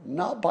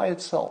 Not by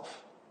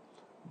itself.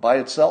 By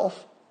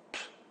itself,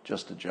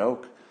 just a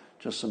joke.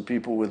 Just some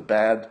people with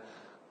bad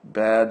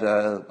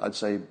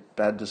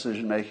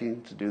decision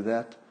making to do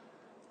that.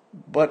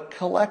 But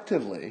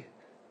collectively,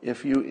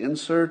 if you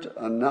insert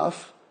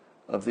enough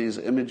of these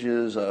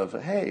images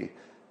of, hey,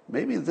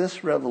 maybe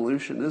this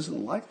revolution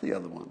isn't like the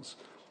other ones.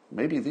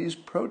 Maybe these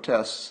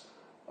protests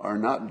are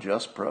not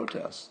just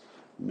protests.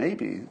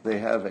 Maybe they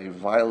have a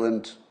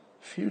violent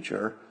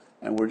future,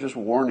 and we're just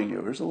warning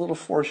you. There's a little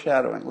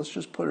foreshadowing. Let's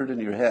just put it in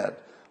your head.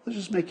 Let's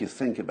just make you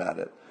think about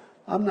it.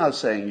 I'm not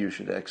saying you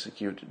should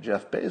execute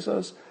Jeff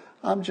Bezos.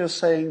 I'm just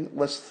saying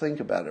let's think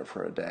about it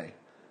for a day.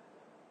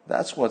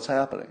 That's what's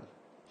happening.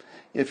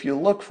 If you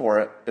look for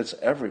it, it's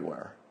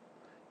everywhere.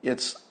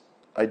 It's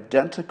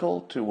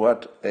identical to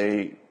what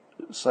a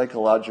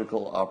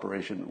psychological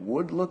operation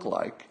would look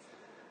like,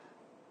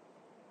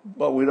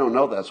 but we don't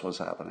know that's what's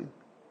happening.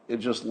 It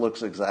just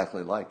looks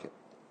exactly like it.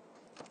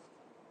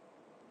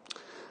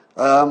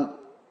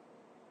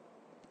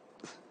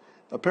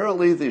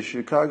 Apparently, the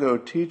Chicago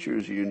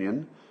Teachers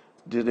Union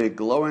did a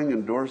glowing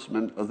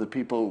endorsement of the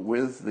people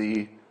with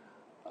the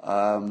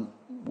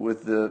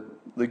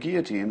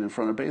guillotine in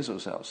front of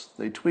Bezos' house.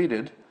 They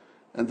tweeted,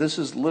 and this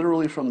is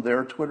literally from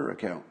their Twitter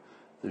account,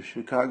 the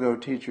Chicago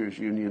Teachers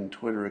Union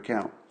Twitter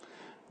account.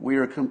 We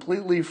are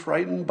completely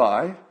frightened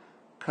by,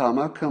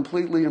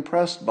 completely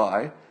impressed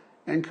by,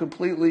 and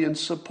completely in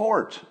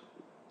support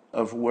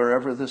of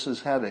wherever this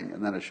is heading.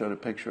 And then it showed a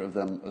picture of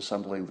them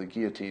assembling the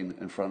guillotine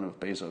in front of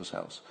Bezos'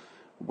 house.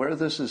 Where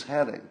this is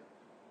heading.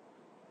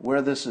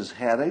 Where this is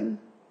heading.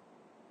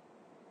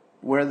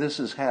 Where this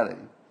is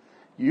heading.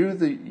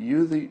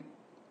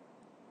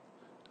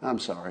 I'm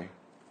sorry.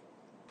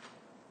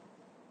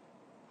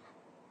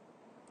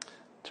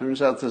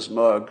 Turns out this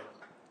mug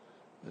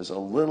is a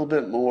little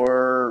bit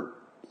more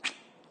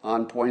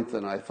on point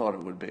than I thought it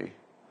would be.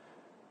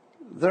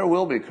 There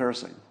will be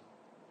cursing.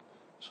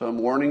 So I'm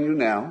warning you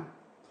now.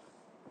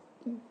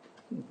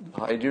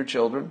 Hide your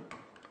children.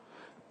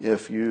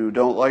 If you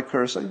don't like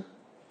cursing,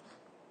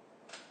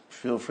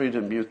 feel free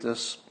to mute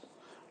this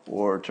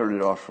or turn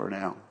it off for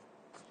now.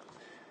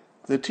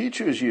 The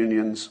teachers'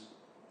 unions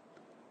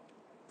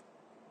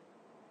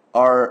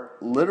are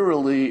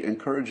literally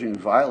encouraging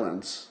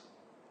violence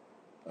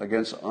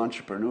against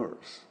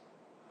entrepreneurs.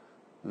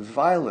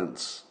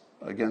 Violence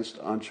against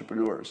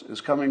entrepreneurs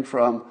is coming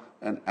from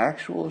an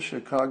actual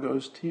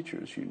Chicago's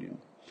teachers' union.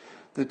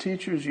 The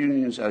teachers'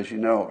 unions, as you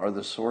know, are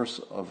the source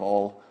of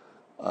all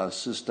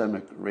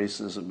systemic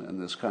racism in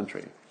this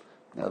country.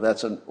 Now,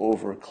 that's an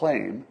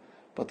overclaim,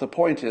 but the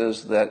point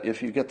is that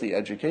if you get the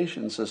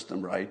education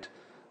system right,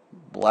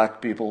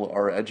 black people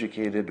are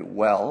educated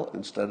well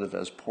instead of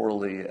as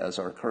poorly as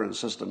our current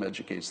system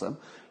educates them.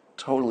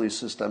 Totally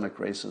systemic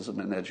racism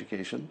in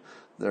education.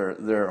 They're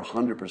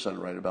 100%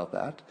 right about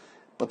that.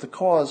 But the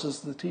cause is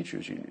the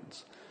teachers'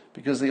 unions.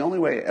 Because the only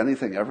way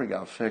anything ever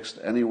got fixed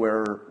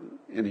anywhere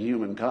in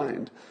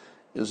humankind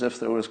is if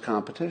there was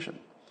competition.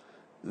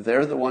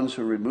 They're the ones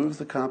who remove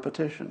the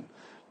competition.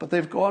 But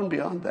they've gone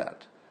beyond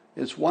that.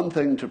 It's one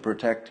thing to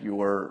protect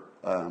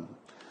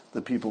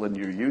the people in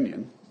your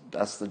union.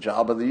 That's the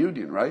job of the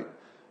union, right?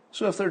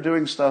 So if they're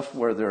doing stuff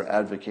where they're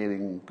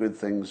advocating good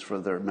things for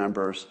their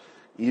members,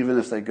 even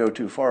if they go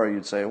too far,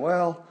 you'd say,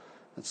 well,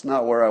 it's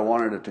not where I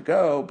wanted it to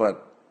go,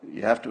 but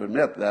you have to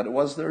admit that it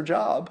was their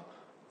job.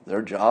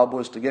 Their job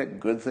was to get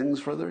good things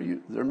for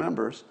their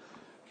members.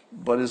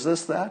 But is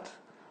this that?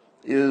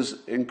 Is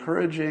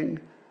encouraging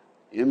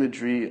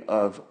imagery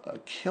of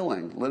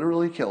killing,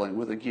 literally killing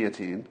with a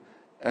guillotine,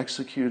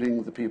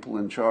 executing the people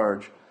in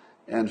charge,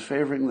 and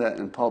favoring that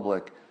in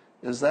public,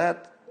 is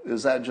that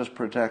just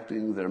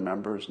protecting their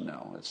members?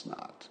 No, it's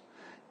not.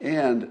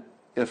 And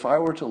if I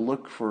were to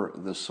look for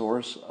the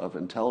source of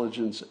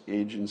intelligence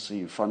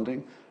agency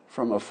funding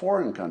from a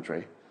foreign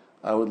country,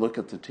 I would look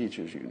at the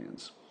teachers'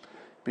 unions.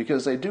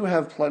 Because they do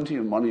have plenty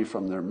of money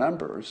from their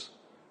members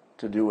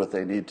to do what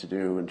they need to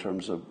do in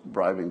terms of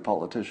bribing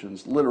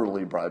politicians,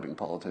 literally bribing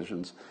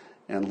politicians,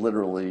 and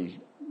literally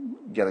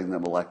getting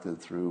them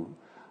elected through,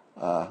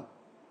 I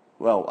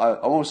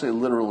won't say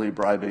literally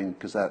bribing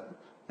because that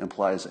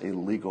implies a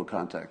legal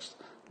context.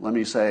 Let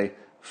me say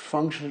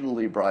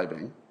functionally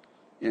bribing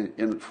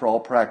for all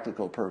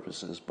practical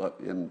purposes,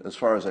 but as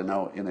far as I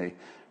know, in a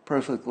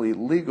perfectly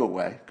legal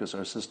way, because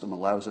our system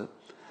allows it,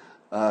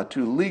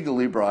 to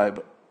legally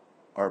bribe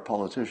our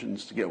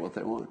politicians to get what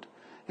they want.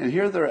 And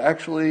here they're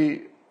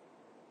actually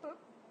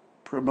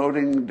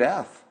promoting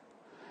death.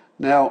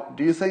 Now,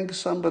 do you think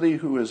somebody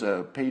who is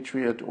a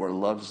patriot or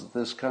loves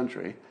this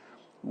country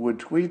would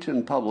tweet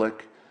in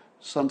public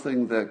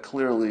something that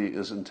clearly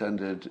is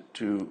intended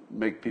to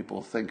make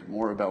people think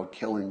more about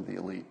killing the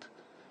elite?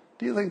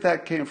 Do you think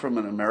that came from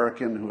an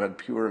American who had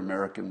pure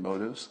American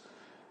motives?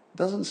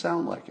 Doesn't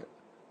sound like it.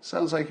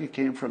 Sounds like it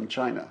came from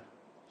China.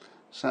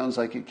 Sounds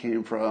like it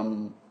came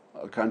from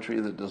a country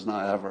that does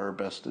not have our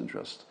best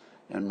interest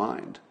in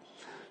mind.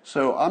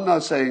 So I'm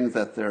not saying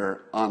that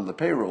they're on the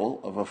payroll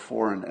of a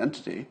foreign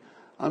entity.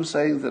 I'm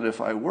saying that if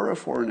I were a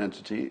foreign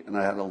entity and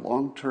I had a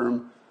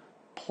long-term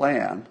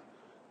plan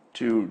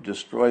to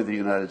destroy the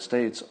United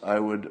States, I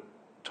would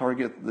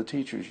target the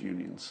teachers'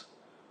 unions,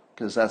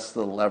 because that's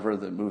the lever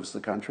that moves the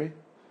country.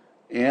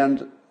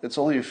 And it's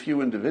only a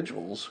few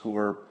individuals who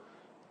are,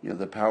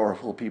 the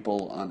powerful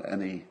people on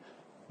any,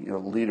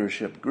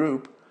 leadership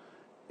group.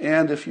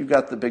 And if you've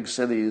got the big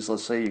cities,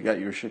 let's say you got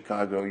your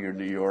Chicago, your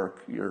New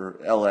York, your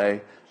LA,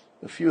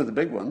 a few of the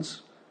big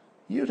ones,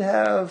 you'd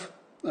have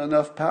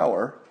enough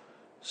power.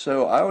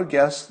 So I would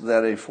guess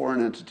that a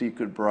foreign entity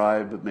could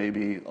bribe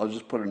maybe, I'll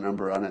just put a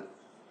number on it,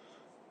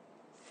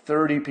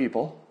 30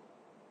 people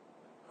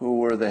who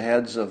were the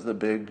heads of the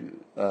big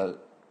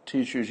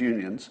teachers'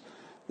 unions,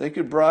 they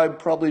could bribe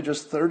probably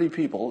just 30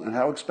 people, and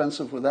how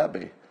expensive would that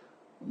be?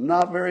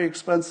 Not very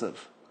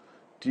expensive.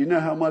 Do you know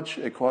how much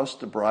it costs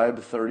to bribe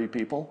 30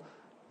 people?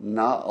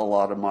 Not a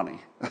lot of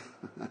money.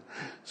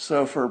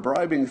 So for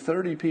bribing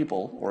 30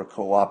 people, or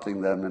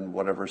co-opting them in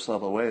whatever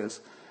subtle ways,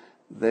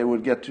 they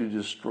would get to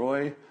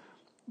destroy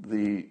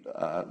the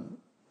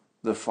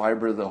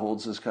fiber that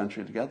holds this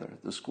country together,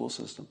 the school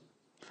system,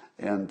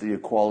 and the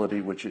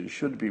equality which it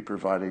should be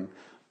providing,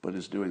 but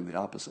is doing the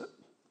opposite.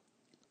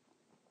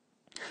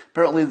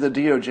 Apparently the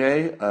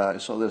DOJ, I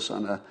saw this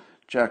on a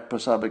Jack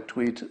Posobiec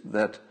tweet,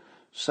 that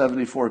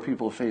 74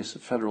 people face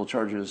federal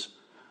charges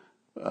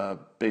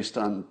based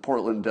on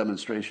Portland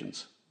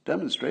demonstrations.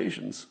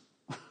 Demonstrations?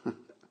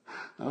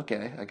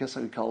 Okay, I guess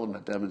I would call them a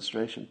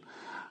demonstration.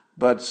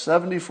 But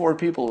 74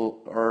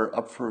 people are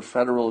up for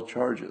federal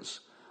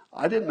charges.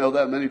 I didn't know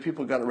that many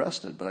people got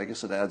arrested, but I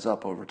guess it adds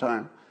up over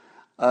time.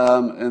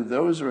 And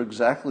those are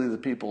exactly the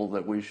people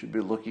that we should be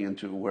looking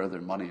into where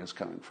their money is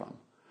coming from.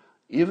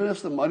 Even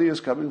if the money is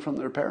coming from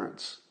their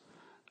parents,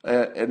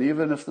 and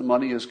even if the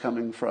money is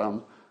coming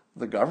from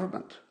the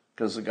government,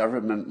 because the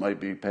government might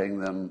be paying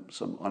them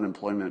some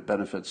unemployment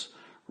benefits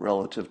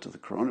relative to the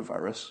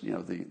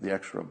coronavirus, the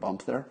extra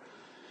bump there.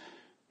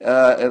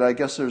 And I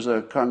guess there's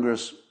a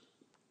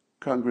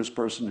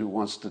congressperson who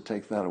wants to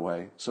take that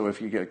away. So if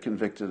you get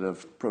convicted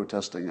of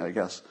protesting, I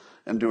guess,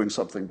 and doing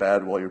something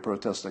bad while you're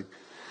protesting,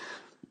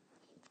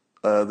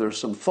 there's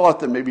some thought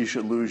that maybe you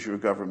should lose your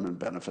government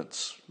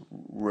benefits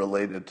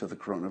related to the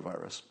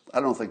coronavirus.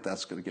 I don't think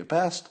that's going to get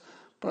passed,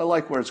 but I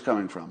like where it's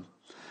coming from.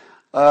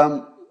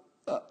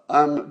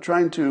 I'm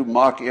trying to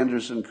mock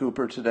Anderson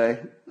Cooper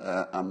today.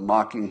 I'm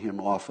mocking him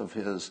off of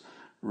his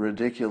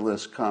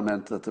ridiculous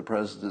comment that the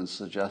president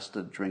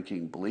suggested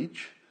drinking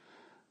bleach,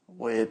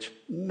 which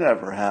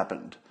never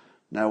happened.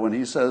 Now, when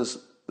he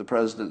says the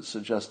president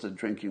suggested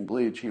drinking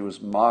bleach, he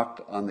was mocked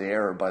on the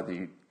air by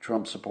the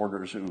Trump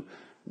supporters who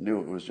knew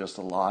it was just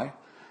a lie.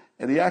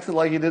 And he acted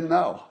like he didn't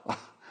know.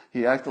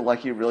 He acted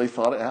like he really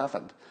thought it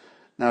happened.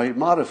 Now, he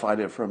modified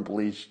it from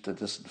bleach to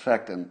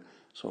disinfectant,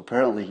 so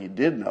apparently he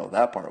did know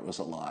that part was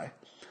a lie,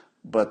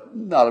 but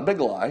not a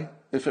big lie.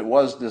 If it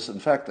was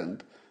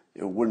disinfectant,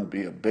 it wouldn't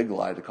be a big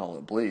lie to call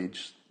it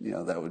bleach.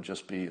 That would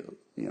just be,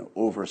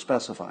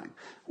 over-specifying.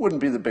 It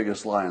wouldn't be the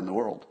biggest lie in the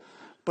world.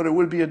 But it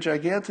would be a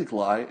gigantic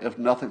lie if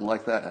nothing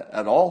like that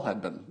at all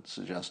had been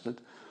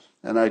suggested.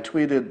 And I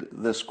tweeted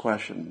this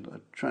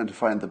question, trying to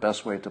find the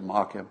best way to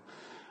mock him.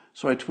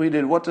 So I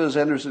tweeted, what does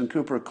Anderson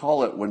Cooper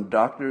call it when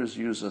doctors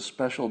use a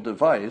special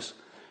device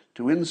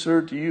to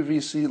insert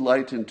UVC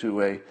light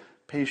into a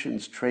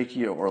patient's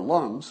trachea or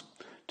lungs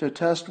to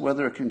test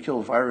whether it can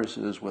kill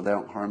viruses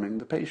without harming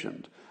the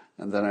patient?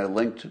 And then I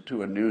linked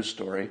to a news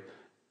story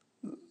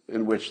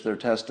in which they're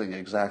testing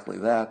exactly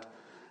that.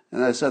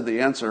 And I said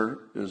the answer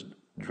is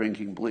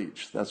drinking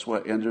bleach. That's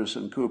what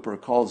Anderson Cooper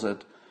calls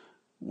it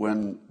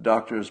when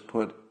doctors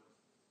put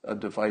a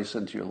device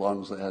into your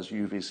lungs that has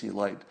UVC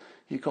light.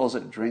 He calls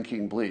it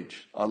drinking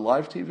bleach on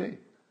live TV.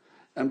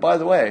 And by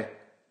the way,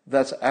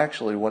 that's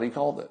actually what he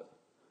called it.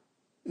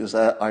 Is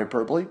that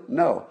hyperbole?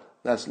 No,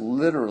 that's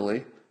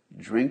literally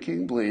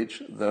drinking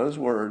bleach. Those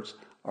words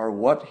are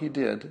what he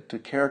did to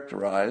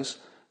characterize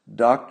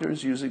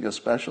doctors using a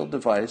special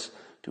device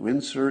to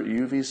insert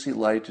UVC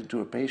light into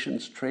a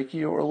patient's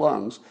trachea or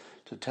lungs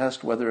to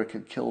test whether it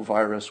could kill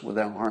virus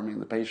without harming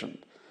the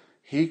patient.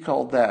 He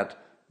called that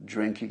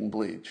drinking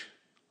bleach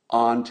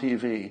on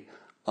TV,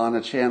 on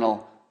a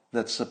channel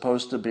that's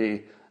supposed to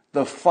be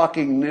the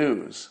fucking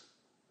news.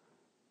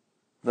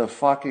 The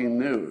fucking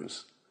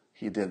news.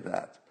 He did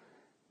that.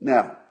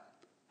 Now,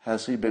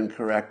 has he been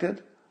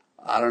corrected?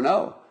 I don't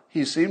know.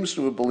 He seems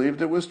to have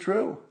believed it was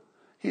true.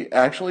 He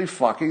actually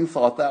fucking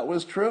thought that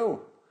was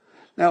true.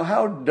 Now,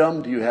 how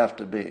dumb do you have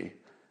to be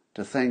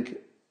to think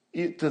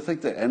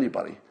that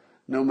anybody,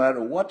 no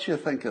matter what you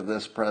think of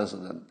this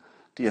president,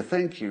 do you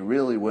think you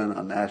really went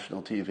on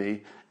national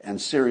TV?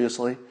 And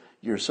seriously,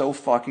 you're so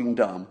fucking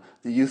dumb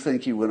that you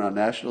think you went on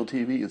national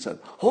TV and said,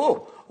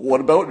 "Oh,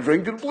 what about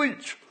drinking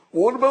bleach?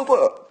 What about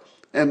that?"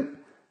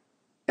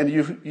 And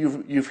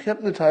you've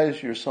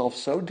hypnotized yourself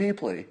so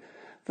deeply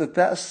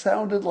that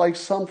sounded like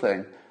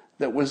something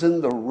that was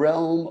in the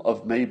realm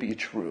of maybe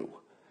true.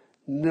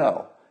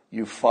 No,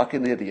 you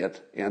fucking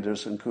idiot,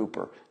 Anderson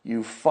Cooper.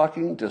 You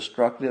fucking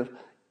destructive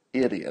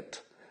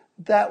idiot.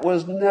 That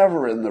was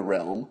never in the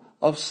realm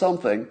of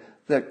something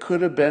that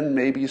could have been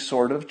maybe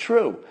sort of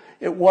true.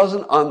 It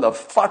wasn't on the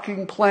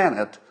fucking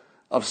planet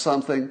of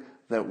something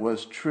that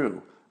was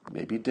true.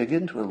 Maybe dig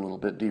into it a little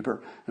bit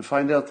deeper and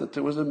find out that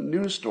there was a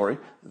news story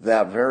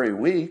that very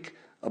week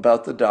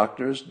about the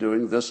doctors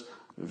doing this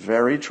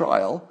very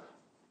trial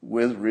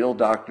with real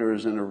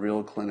doctors in a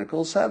real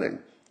clinical setting.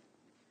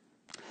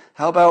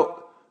 How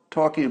about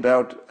talking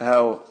about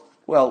how,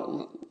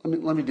 well,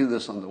 let me do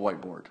this on the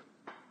whiteboard.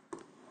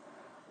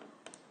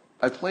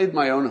 I played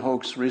my own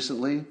hoax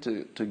recently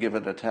to give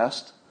it a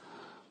test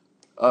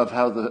of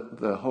how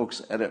the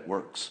hoax edit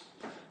works.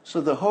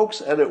 So the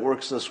hoax edit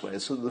works this way.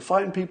 So the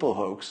Fine People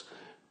hoax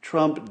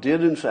Trump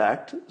did, in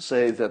fact,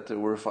 say that there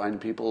were fine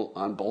people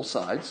on both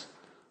sides.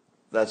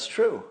 That's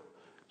true.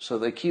 So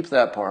they keep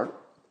that part.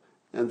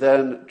 And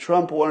then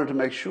Trump wanted to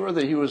make sure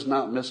that he was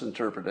not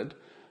misinterpreted.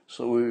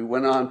 So we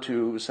went on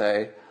to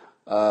say,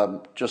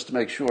 just to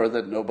make sure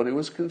that nobody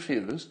was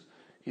confused,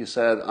 he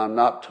said, I'm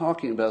not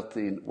talking about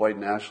the white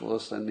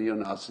nationalists and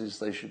neo-Nazis.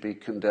 They should be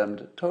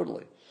condemned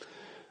totally.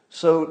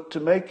 So to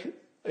make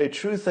a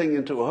true thing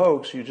into a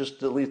hoax, you just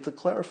delete the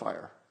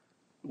clarifier,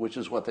 which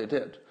is what they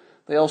did.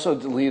 They also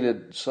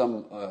deleted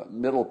some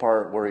middle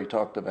part where he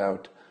talked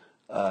about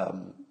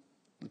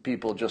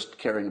people just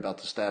caring about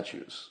the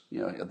statues,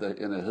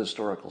 in a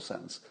historical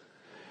sense.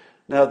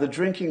 Now, the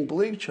drinking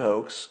bleach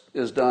hoax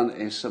is done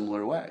a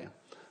similar way.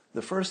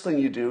 The first thing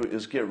you do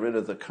is get rid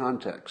of the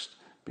context,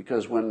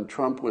 because when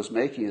Trump was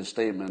making a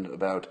statement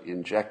about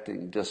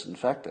injecting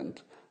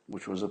disinfectant,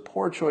 which was a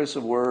poor choice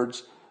of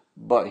words,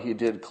 but he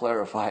did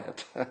clarify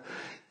it.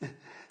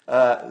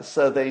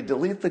 So they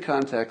delete the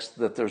context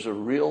that there's a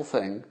real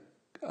thing,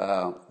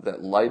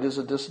 that light is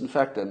a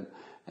disinfectant,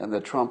 and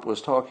that Trump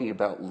was talking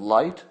about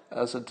light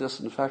as a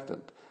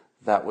disinfectant.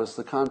 That was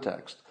the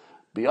context.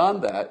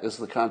 Beyond that is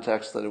the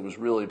context that it was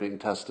really being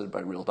tested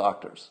by real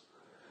doctors.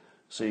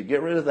 So you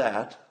get rid of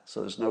that,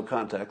 so there's no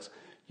context.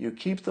 You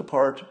keep the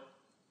part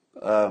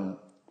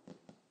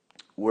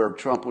where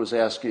Trump was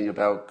asking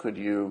about, could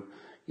you,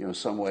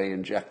 some way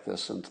inject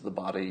this into the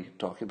body,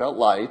 talking about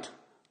light.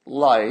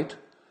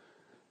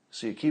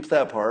 So you keep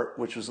that part,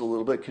 which was a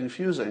little bit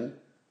confusing.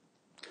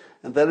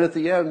 And then at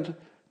the end,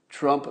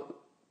 Trump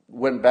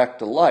went back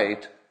to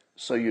light,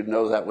 so you'd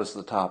know that was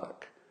the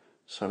topic.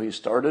 So he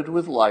started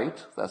with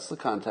light, that's the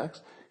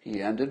context. He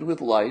ended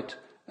with light,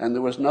 and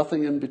there was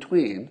nothing in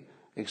between,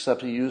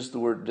 except he used the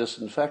word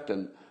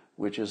disinfectant,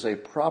 which is a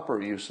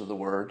proper use of the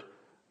word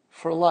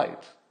for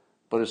light.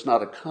 But it's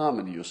not a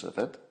common use of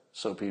it,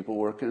 so people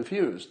were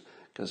confused,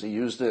 because he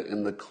used it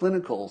in the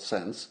clinical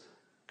sense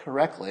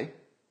correctly.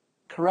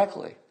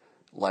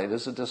 Light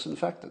is a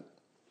disinfectant.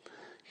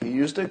 He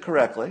used it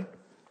correctly,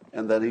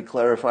 and then he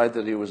clarified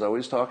that he was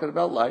always talking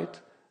about light,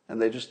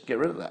 and they just get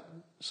rid of that.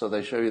 So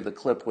they show you the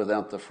clip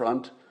without the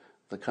front,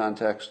 the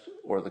context,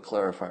 or the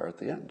clarifier at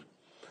the end.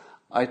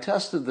 I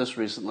tested this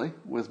recently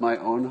with my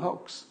own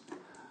hoax.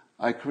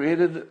 I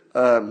created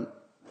a,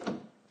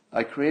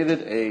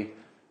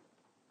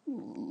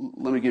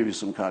 let me give you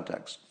some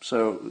context.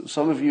 So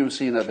some of you have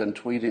seen I've been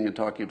tweeting and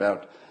talking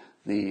about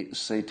the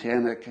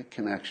satanic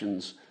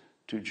connections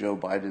to Joe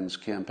Biden's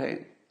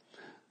campaign.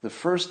 The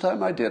first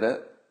time I did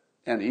it,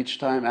 and each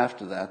time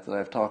after that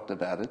I've talked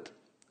about it,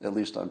 at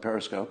least on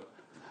Periscope,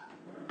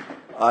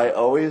 I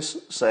always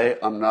say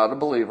I'm not a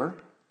believer,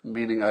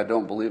 meaning I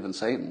don't believe in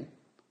Satan,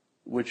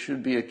 which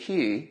should be a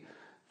key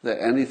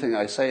that anything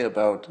I say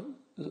about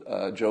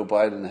Joe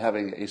Biden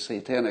having a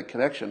satanic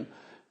connection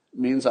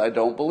means I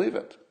don't believe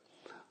it.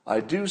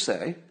 I do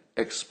say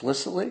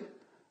explicitly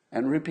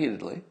and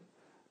repeatedly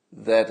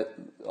that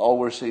all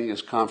we're seeing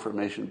is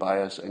confirmation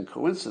bias and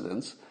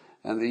coincidence,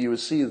 and that you would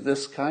see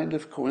this kind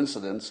of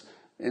coincidence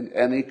in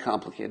any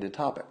complicated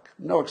topic.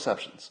 No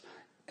exceptions.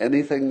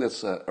 Anything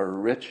that's a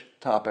rich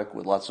topic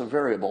with lots of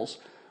variables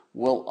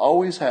will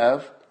always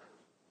have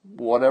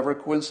whatever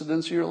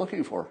coincidence you're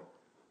looking for.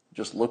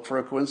 Just look for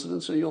a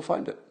coincidence and you'll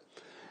find it.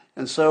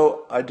 And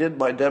so I did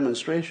my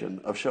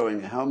demonstration of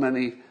showing how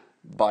many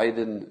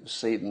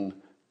Biden-Satan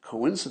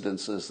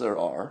coincidences there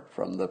are,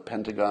 from the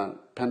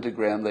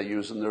pentagram they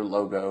use in their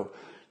logo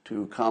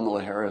to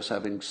Kamala Harris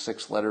having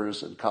 6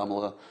 letters and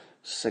Kamala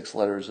 6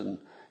 letters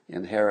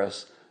in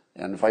Harris,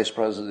 and Vice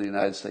President of the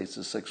United States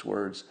is 6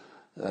 words.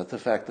 The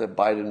fact that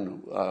Biden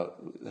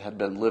had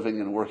been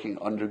living and working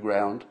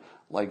underground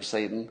like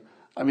Satan.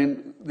 I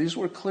mean, these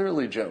were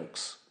clearly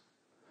jokes.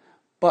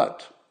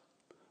 But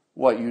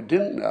what you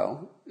didn't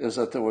know is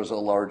that there was a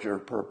larger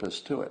purpose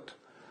to it.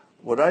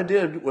 What I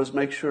did was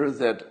make sure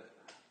that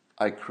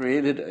I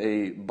created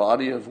a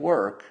body of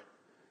work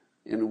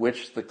in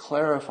which the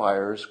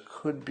clarifiers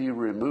could be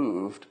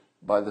removed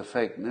by the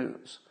fake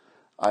news.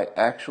 I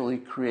actually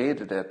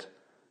created it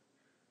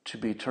to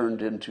be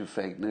turned into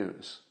fake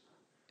news,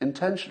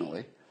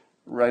 intentionally,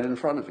 right in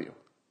front of you.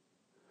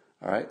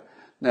 All right?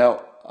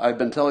 Now, I've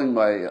been telling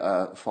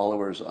my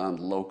followers on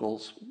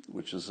Locals,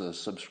 which is a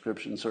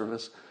subscription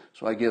service,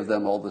 so I give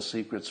them all the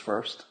secrets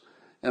first.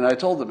 And I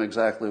told them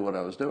exactly what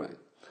I was doing.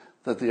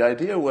 That the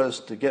idea was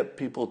to get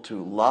people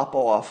to lop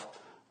off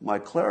my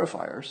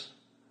clarifiers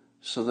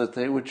so that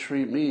they would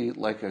treat me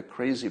like a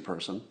crazy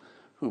person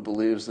who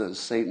believes that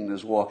Satan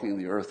is walking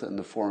the earth in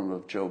the form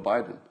of Joe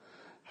Biden.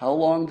 How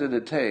long did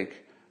it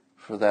take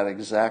for that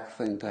exact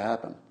thing to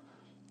happen?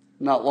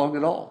 Not long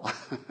at all.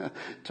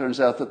 Turns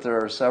out that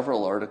there are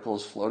several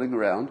articles floating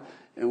around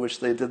in which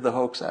they did the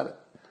hoax at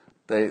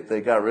it.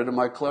 They got rid of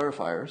my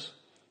clarifiers.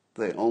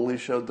 They only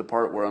showed the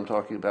part where I'm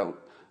talking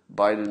about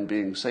Biden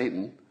being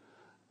Satan.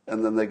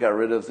 And then they got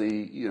rid of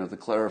the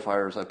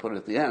clarifiers I put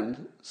at the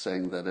end,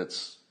 saying that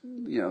it's,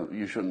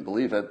 you shouldn't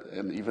believe it,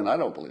 and even I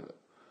don't believe it.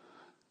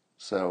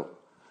 So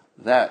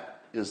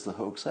that is the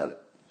hoax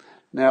edit.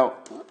 Now,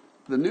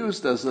 the news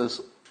does this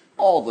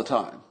all the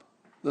time.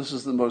 This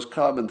is the most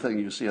common thing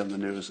you see on the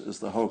news is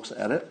the hoax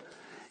edit.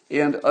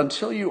 And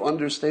until you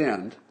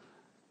understand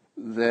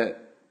that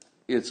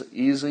it's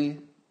easy,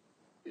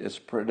 it's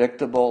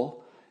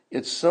predictable,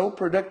 it's so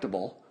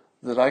predictable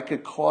that I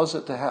could cause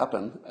it to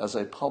happen as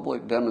a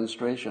public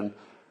demonstration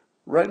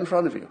right in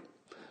front of you.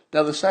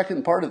 Now, the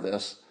second part of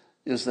this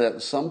is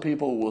that some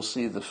people will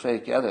see the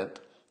fake edit,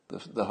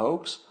 the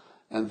hoax,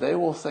 and they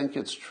will think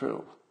it's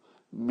true.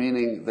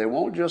 Meaning they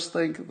won't just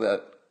think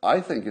that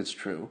I think it's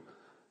true,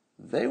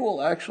 they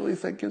will actually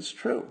think it's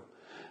true.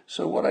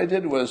 So what I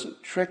did was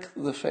trick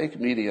the fake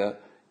media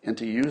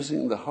into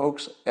using the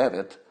hoax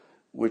edit,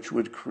 which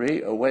would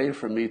create a way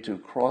for me to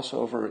cross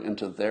over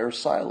into their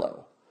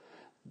silo.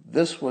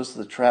 This was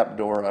the trap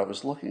door I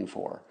was looking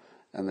for,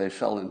 and they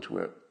fell into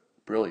it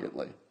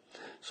brilliantly.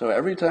 So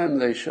every time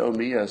they show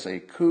me as a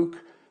kook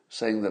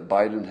saying that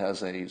Biden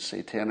has a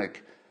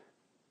satanic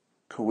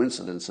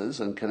coincidences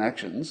and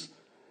connections,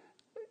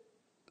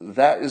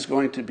 that is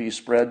going to be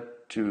spread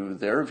to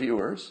their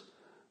viewers,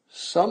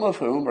 some of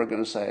whom are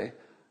going to say,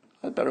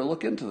 I'd better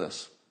look into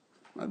this.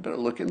 I'd better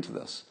look into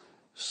this.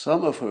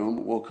 Some of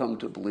whom will come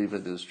to believe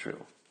it is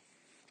true,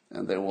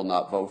 and they will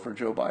not vote for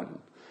Joe Biden.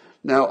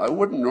 Now, I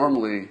wouldn't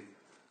normally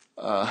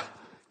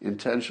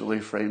intentionally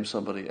frame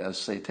somebody as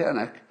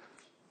satanic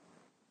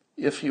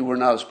if you were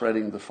not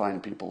spreading the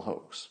Fine People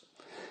hoax.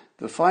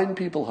 The Fine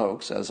People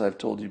hoax, as I've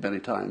told you many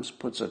times,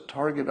 puts a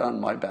target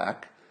on my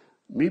back,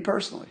 me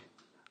personally.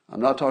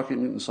 I'm not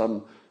talking in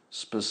some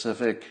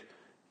specific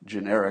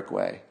generic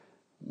way.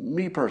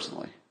 Me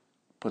personally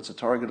puts a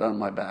target on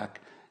my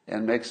back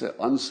and makes it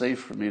unsafe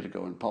for me to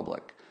go in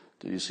public.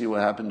 Do you see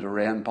what happened to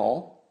Rand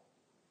Paul?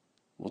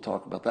 We'll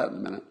talk about that in a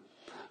minute.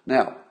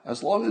 Now,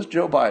 as long as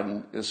Joe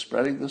Biden is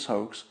spreading this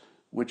hoax,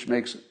 which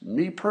makes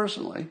me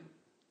personally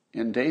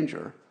in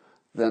danger,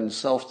 then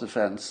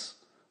self-defense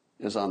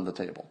is on the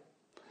table.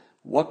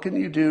 What can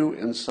you do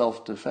in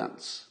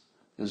self-defense?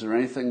 Is there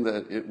anything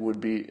that it would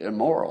be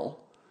immoral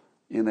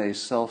in a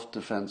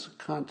self-defense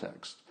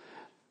context?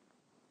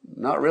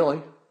 Not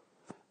really.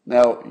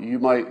 Now,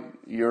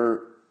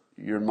 your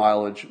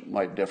mileage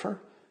might differ.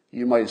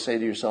 You might say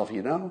to yourself,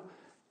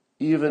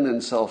 even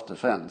in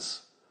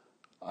self-defense,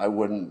 I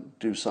wouldn't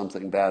do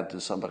something bad to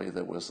somebody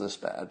that was this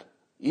bad,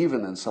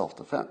 even in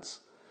self-defense.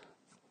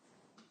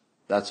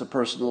 That's a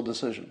personal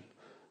decision.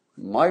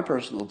 My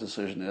personal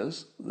decision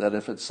is that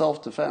if it's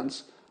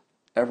self-defense,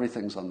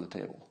 everything's on the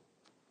table.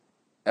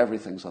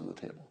 Everything's on the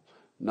table.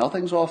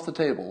 Nothing's off the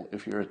table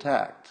if you're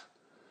attacked.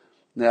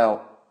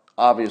 Now,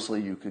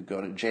 obviously, you could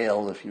go to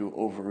jail if you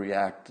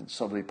overreact and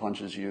somebody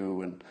punches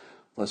you, and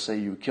let's say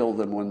you kill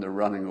them when they're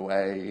running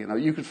away.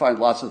 You could find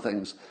lots of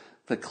things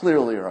that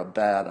clearly are a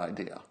bad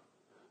idea.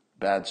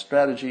 Bad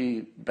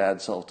strategy,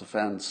 bad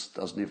self-defense,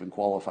 doesn't even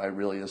qualify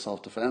really as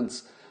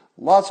self-defense.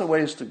 Lots of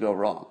ways to go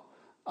wrong.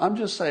 I'm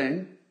just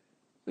saying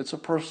it's a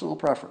personal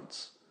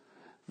preference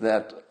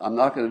that I'm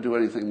not going to do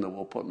anything that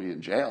will put me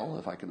in jail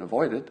if I can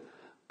avoid it,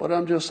 but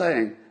I'm just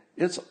saying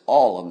it's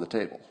all on the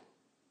table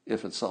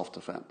if it's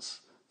self-defense.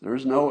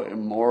 There's no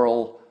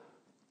immoral,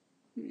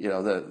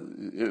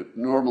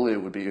 normally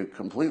it would be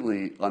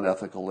completely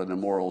unethical and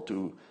immoral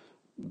to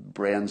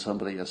brand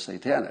somebody as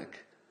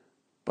satanic,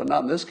 but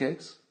not in this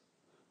case.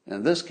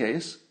 In this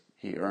case,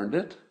 he earned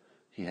it.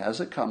 He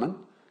has it coming.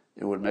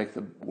 It would make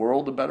the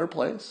world a better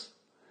place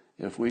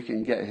if we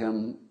can get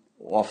him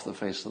off the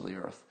face of the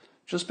earth.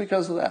 Just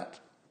because of that.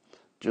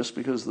 Just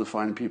because of the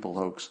Fine People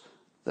hoax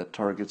that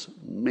targets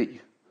me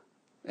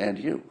and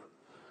you.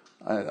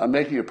 I'm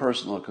making it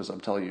personal because I'm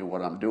telling you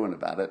what I'm doing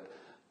about it.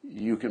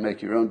 You can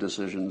make your own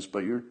decisions,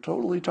 but you're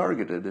totally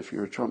targeted if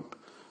you're a Trump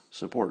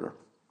supporter.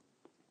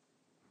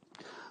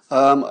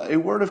 A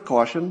word of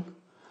caution.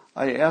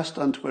 I asked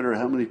on Twitter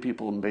how many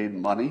people made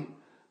money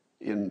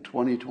in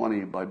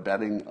 2020 by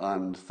betting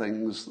on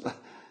things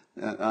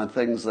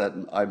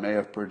that I may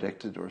have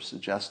predicted or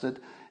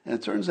suggested. And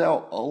it turns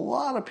out a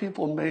lot of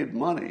people made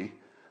money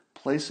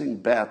placing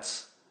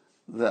bets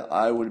that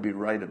I would be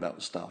right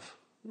about stuff.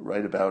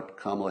 Right about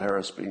Kamala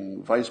Harris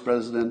being vice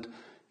president.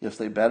 If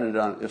they bet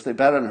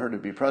on her to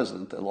be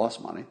president, they lost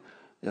money.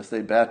 If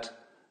they bet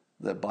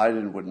that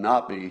Biden would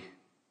not be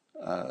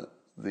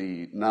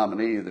the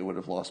nominee, they would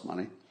have lost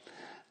money.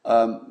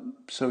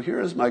 So here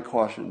is my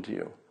caution to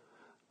you.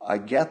 I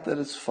get that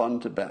it's fun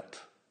to bet.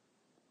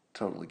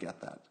 Totally get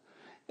that.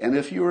 And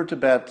if you were to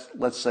bet,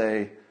 let's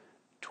say,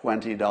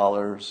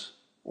 $20,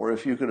 or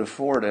if you could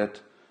afford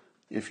it,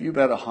 if you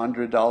bet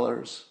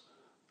 $100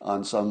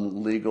 on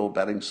some legal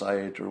betting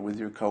site or with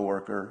your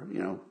coworker,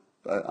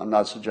 I'm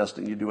not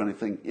suggesting you do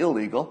anything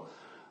illegal.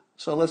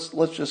 So let's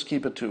just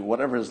keep it to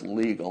whatever is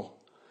legal.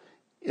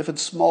 If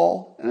it's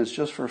small and it's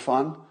just for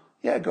fun,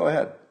 yeah, go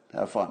ahead,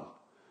 have fun.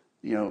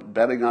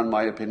 Betting on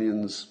my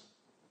opinions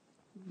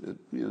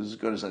is as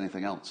good as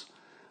anything else.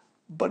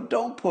 But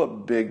don't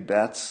put big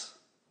bets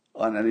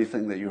on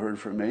anything that you heard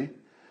from me.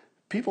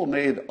 People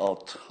made a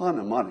ton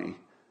of money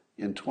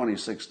in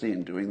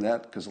 2016 doing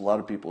that because a lot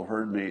of people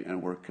heard me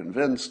and were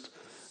convinced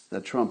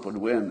that Trump would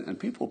win, and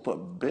people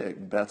put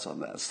big bets on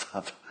that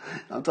stuff.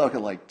 I'm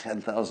talking like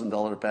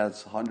 $10,000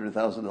 bets,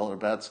 $100,000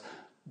 bets,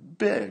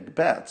 big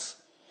bets.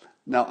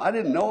 Now, I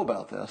didn't know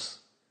about this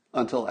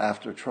until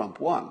after Trump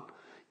won.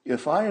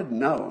 If I had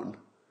known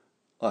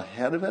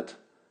ahead of it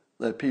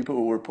that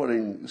people were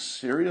putting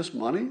serious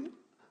money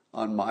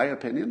on my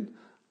opinion,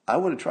 I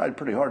would have tried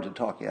pretty hard to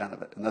talk you out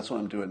of it, and that's what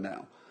I'm doing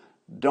now.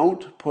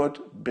 Don't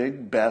put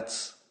big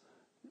bets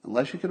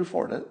unless you can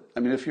afford it. I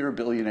mean, if you're a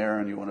billionaire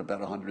and you want to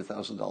bet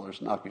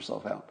 $100,000, knock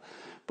yourself out.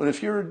 But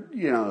if you're,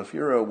 if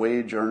you're a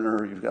wage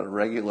earner, you've got a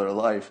regular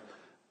life,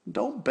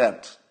 don't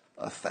bet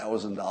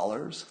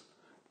 $1,000.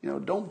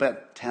 Don't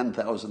bet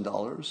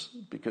 $10,000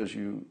 because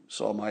you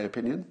saw my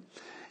opinion.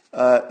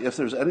 If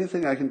there's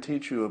anything I can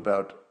teach you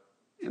about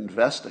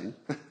investing,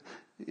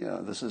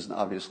 this is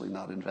obviously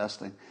not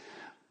investing,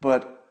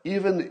 but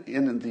even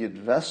in the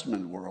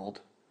investment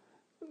world,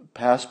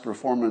 past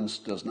performance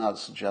does not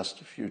suggest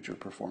future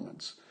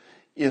performance.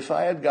 If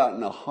I had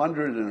gotten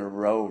 100 in a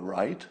row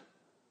right,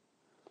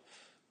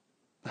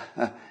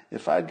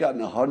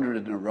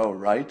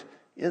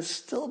 it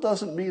still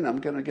doesn't mean I'm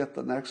going to get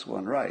the next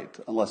one right,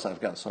 unless I've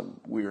got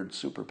some weird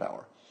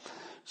superpower.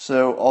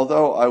 So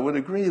although I would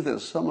agree that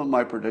some of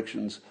my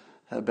predictions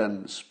have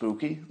been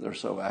spooky, they're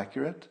so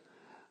accurate,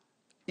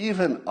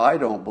 even I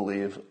don't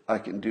believe I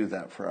can do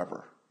that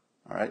forever.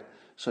 All right?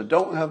 So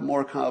don't have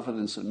more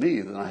confidence in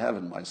me than I have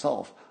in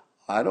myself.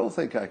 I don't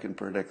think I can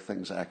predict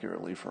things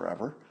accurately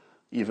forever,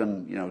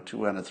 even,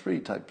 2 out of 3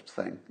 type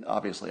thing.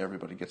 Obviously,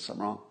 everybody gets some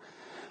wrong.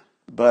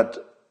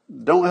 But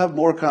don't have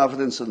more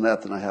confidence in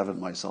that than I have in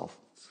myself.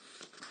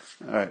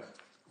 All right.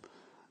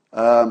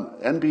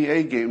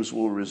 NBA games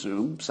will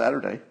resume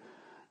Saturday.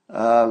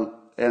 And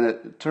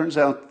it turns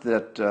out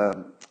that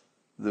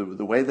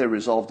the way they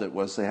resolved it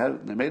was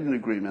they made an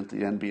agreement,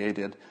 the NBA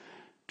did,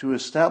 to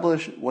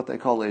establish what they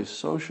call a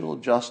social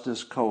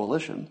justice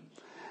coalition.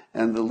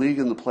 And the league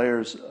and the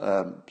players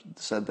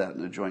said that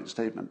in a joint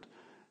statement.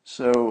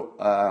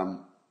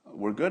 So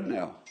we're good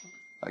now.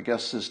 I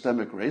guess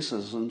systemic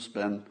racism's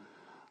been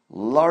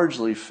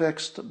largely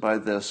fixed by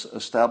this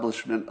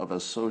establishment of a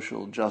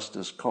social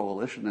justice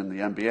coalition in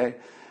the NBA.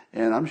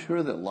 And I'm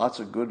sure that lots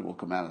of good will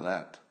come out of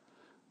that.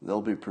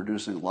 They'll be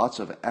producing lots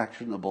of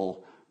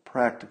actionable,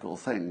 practical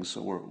things.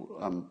 So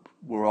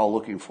we're all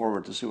looking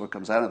forward to see what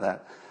comes out of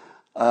that.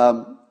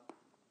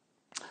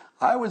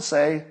 I would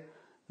say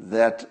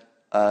that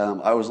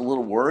I was a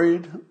little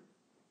worried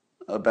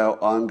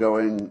about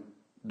ongoing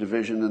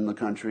division in the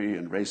country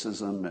and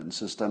racism and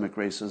systemic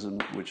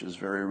racism, which is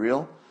very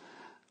real.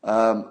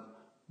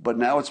 But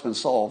now it's been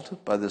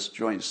solved by this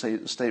joint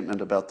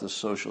statement about the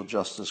social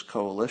justice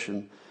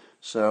coalition.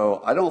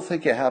 So I don't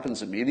think it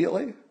happens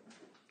immediately.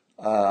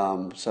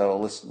 So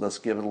let's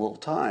give it a little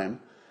time.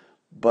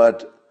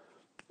 But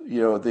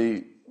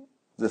the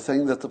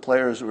thing that the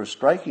players were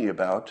striking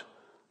about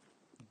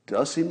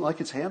does seem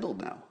like it's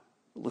handled now.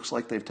 It looks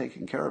like they've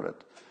taken care of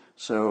it.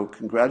 So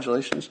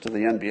congratulations to the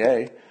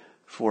NBA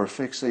for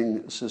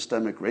fixing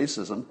systemic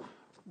racism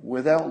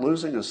without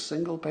losing a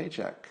single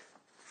paycheck.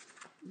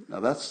 Now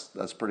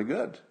that's pretty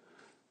good.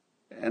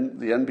 And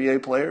the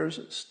NBA players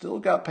still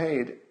got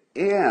paid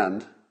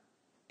and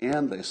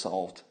they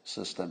solved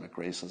systemic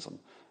racism.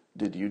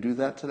 Did you do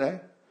that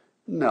today?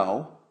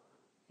 No.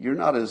 You're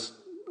not as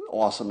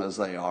awesome as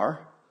they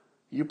are.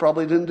 You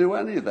probably didn't do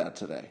any of that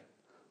today.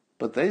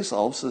 But they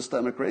solved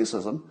systemic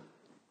racism,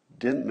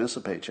 didn't miss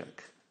a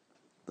paycheck.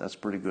 That's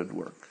pretty good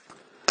work.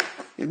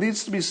 It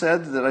needs to be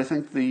said that I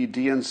think the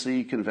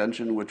DNC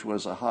convention, which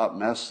was a hot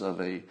mess of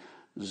a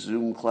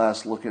Zoom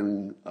class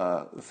looking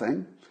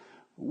thing,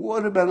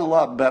 would have been a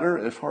lot better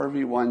if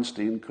Harvey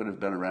Weinstein could have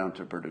been around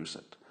to produce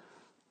it.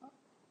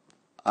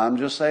 I'm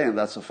just saying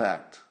that's a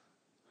fact.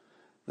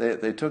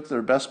 They took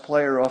their best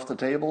player off the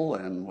table,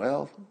 and,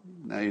 well,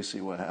 now you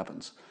see what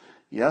happens.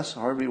 Yes,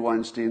 Harvey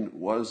Weinstein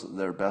was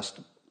their best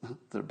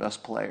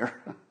player.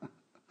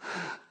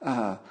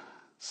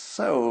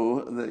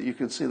 So that you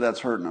can see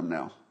that's hurting them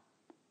now.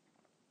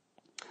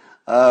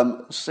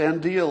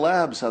 Sandia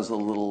Labs has a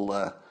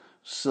little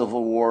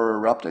civil war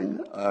erupting.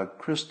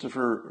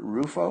 Christopher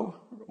Rufo,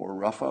 or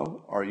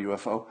Ruffo,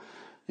 R-U-F-O,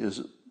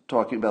 is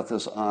talking about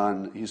this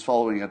he's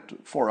following it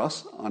for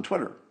us on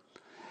Twitter.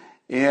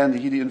 And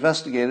he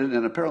investigated,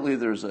 and apparently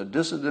there's a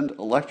dissident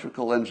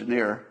electrical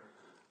engineer.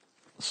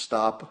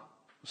 Stop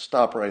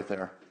right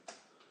there.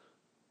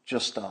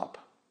 Just stop.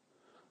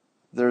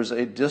 There's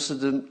a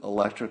dissident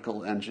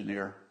electrical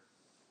engineer.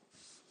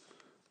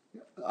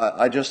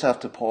 I just have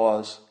to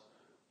pause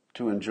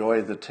to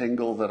enjoy the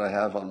tingle that I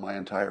have on my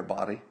entire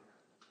body.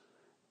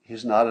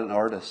 He's not an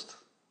artist.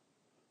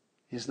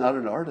 He's not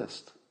an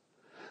artist.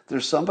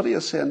 There's somebody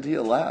at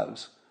Sandia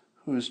Labs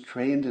who's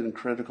trained in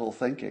critical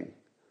thinking,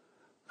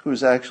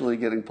 who's actually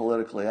getting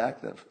politically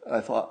active. And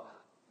I thought,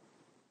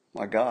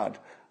 my God,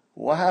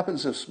 what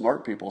happens if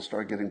smart people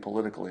start getting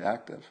politically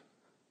active?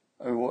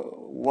 I mean,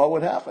 what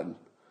would happen?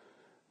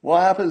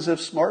 What happens if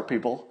smart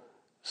people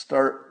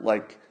start,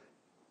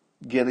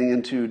 getting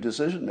into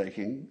decision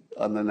making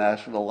on the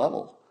national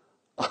level?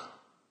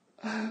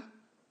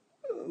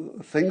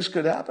 things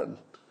could happen.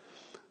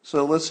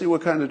 So let's see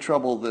what kind of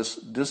trouble this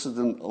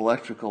dissident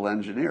electrical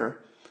engineer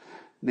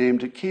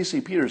named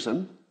Casey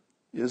Peterson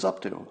is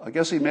up to. I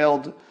guess he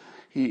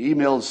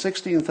emailed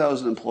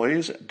 16,000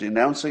 employees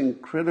denouncing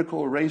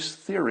critical race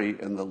theory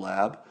in the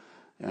lab,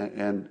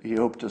 and he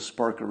hoped to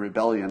spark a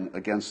rebellion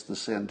against the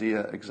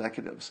Sandia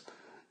executives.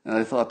 And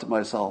I thought to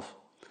myself,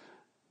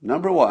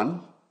 number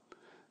one,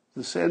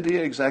 the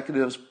Sandia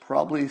executives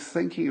probably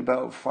thinking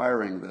about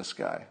firing this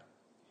guy.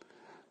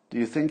 Do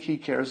you think he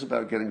cares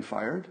about getting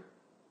fired?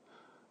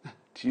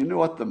 Do you know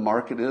what the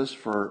market is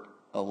for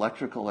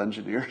electrical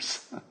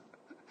engineers?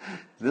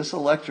 This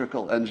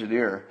electrical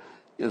engineer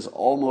is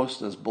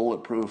almost as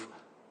bulletproof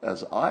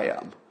as I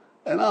am.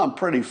 And I'm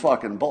pretty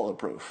fucking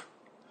bulletproof.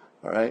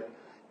 All right?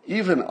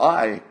 Even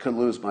I could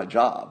lose my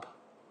job.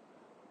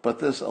 But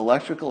this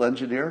electrical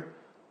engineer,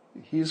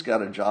 he's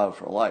got a job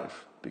for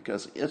life,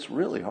 because it's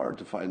really hard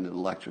to find an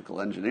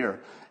electrical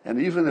engineer. And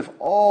even if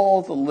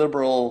all the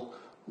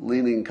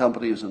liberal-leaning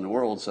companies in the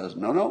world says,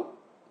 no,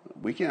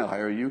 we can't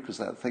hire you because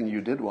that thing you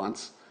did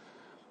once,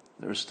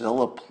 there's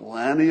still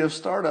plenty of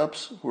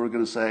startups who are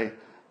going to say,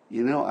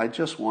 I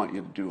just want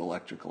you to do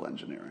electrical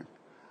engineering.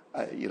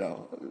 I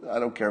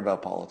don't care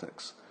about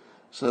politics.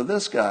 So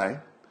this guy,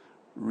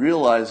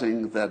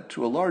 realizing that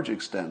to a large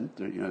extent,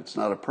 it's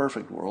not a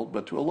perfect world,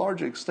 but to a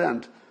large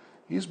extent,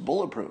 he's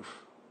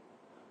bulletproof.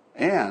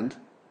 And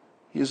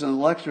he's an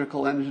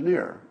electrical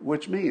engineer,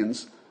 which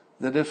means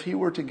that if he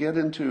were to get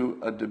into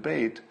a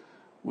debate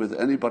with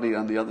anybody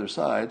on the other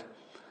side,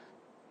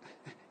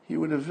 he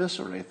would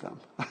eviscerate them.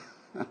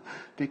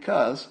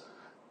 Because,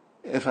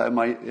 if I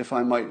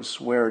might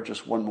swear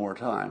just one more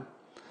time,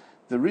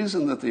 the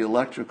reason that the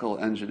electrical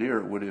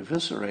engineer would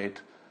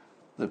eviscerate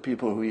the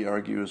people who he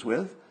argues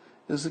with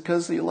is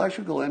because the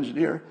electrical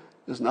engineer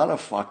is not a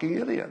fucking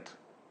idiot.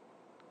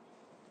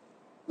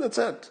 That's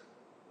it.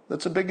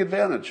 That's a big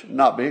advantage,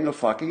 not being a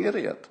fucking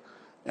idiot.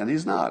 And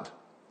he's not.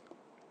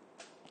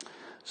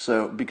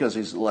 So, because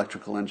he's an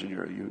electrical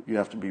engineer, you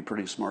have to be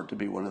pretty smart to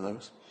be one of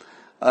those.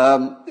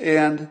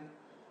 And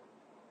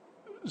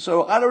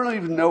so I don't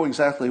even know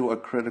exactly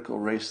what critical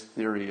race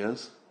theory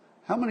is.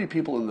 How many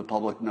people in the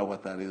public know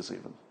what that is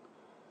even?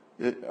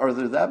 Are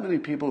there that many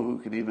people who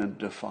could even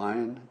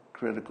define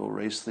critical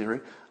race theory?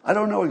 I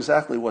don't know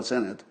exactly what's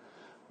in it,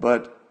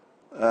 but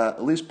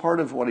at least part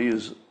of what he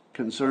is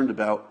concerned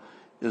about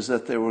is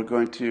that they were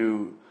going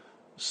to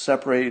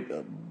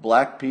separate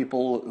black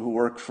people who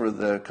work for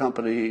the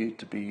company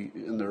to be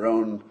in their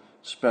own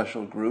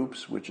special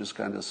groups, which is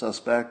kind of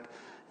suspect.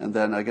 And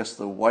then I guess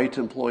the white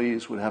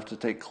employees would have to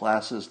take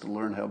classes to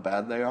learn how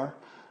bad they are,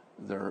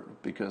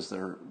 because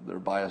they're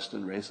biased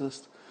and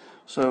racist.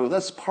 So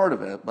that's part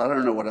of it, but I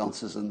don't know what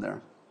else is in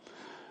there.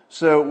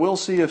 So we'll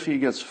see if he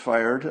gets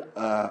fired.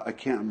 I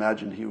can't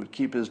imagine he would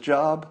keep his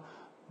job,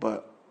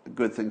 but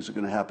good things are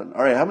going to happen.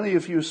 All right, how many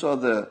of you saw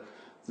the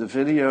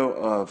video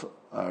of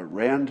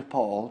Rand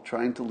Paul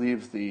trying to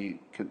leave the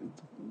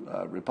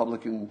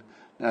Republican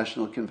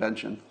National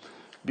Convention,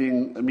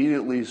 being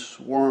immediately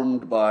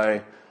swarmed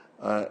by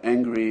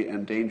angry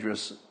and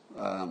dangerous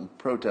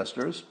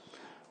protesters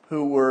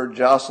who were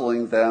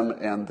jostling them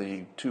and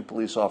the two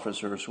police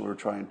officers who were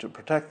trying to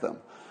protect them?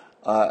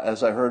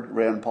 As I heard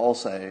Rand Paul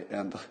say,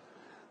 and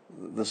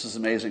this is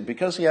amazing,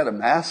 because he had a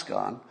mask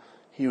on,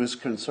 he was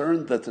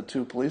concerned that the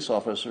two police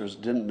officers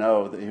didn't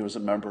know that he was a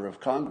member of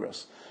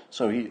Congress.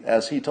 So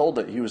as he told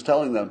it, he was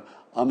telling them,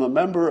 I'm a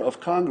member of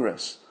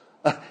Congress.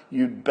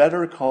 You'd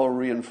better call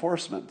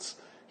reinforcements.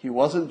 He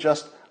wasn't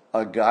just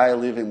a guy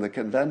leaving the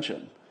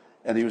convention.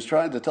 And he was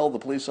trying to tell the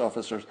police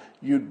officers,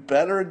 you'd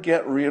better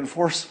get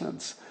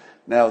reinforcements.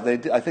 Now,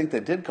 I think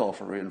they did call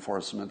for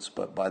reinforcements,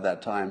 but by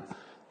that time,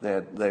 they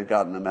had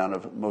gotten them out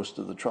of most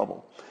of the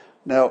trouble.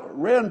 Now,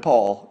 Rand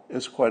Paul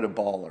is quite a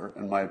baller,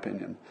 in my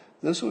opinion.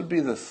 This would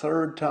be the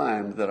third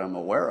time that I'm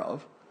aware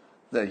of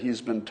that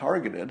he's been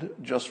targeted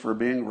just for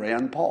being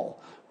Rand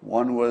Paul.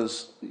 One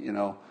was,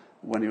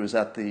 when he was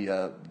at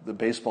the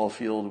baseball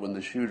field when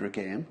the shooter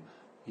came.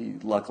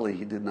 Luckily,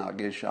 he did not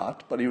get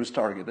shot, but he was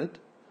targeted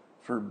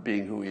for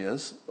being who he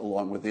is,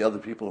 along with the other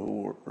people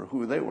who were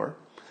who they were,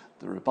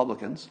 the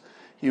Republicans.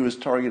 He was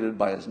targeted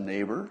by his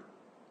neighbor,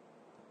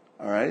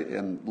 all right,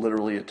 and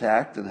literally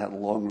attacked and had a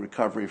long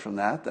recovery from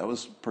that. That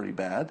was pretty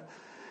bad.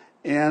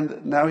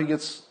 And now he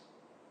gets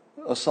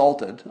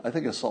assaulted, I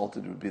think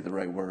assaulted would be the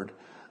right word,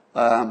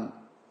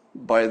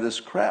 by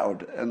this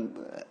crowd.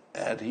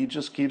 And he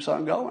just keeps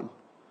on going.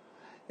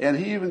 And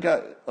he even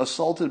got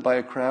assaulted by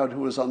a crowd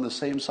who was on the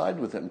same side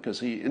with him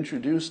because he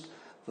introduced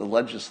the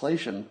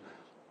legislation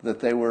that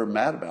they were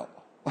mad about.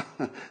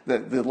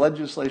 the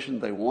legislation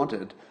they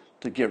wanted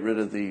to get rid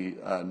of the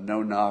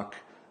no-knock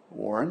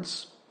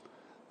warrants.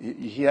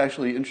 He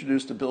actually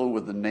introduced a bill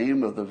with the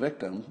name of the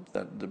victim,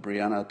 the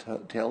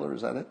Breonna Taylor,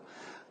 is that it?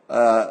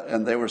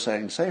 And they were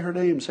saying, say her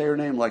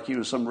name, like he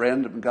was some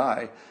random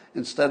guy,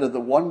 instead of the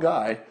one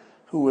guy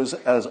who was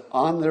as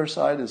on their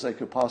side as they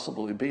could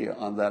possibly be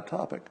on that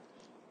topic.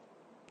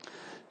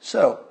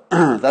 So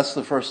that's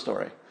the first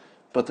story.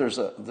 But there's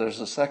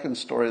a second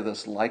story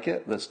that's like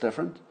it, that's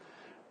different.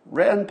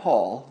 Rand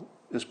Paul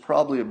is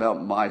probably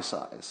about my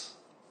size,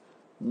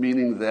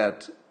 meaning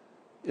that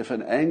if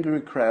an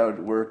angry crowd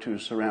were to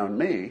surround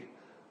me,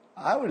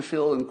 I would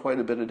feel in quite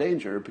a bit of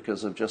danger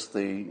because of just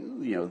the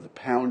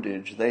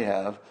poundage they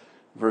have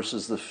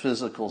versus the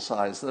physical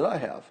size that I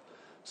have.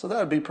 So that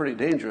would be pretty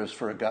dangerous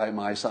for a guy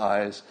my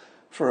size,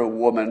 for a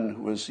woman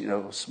who was,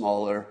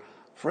 smaller,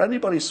 for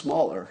anybody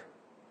smaller.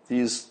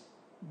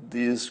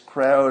 These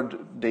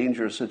crowd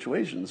danger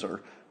situations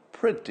are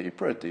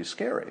pretty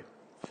scary.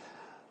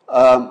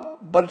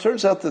 But it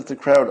turns out that the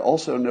crowd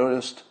also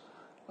noticed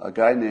a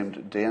guy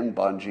named Dan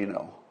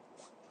Bongino.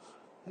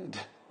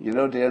 You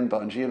know Dan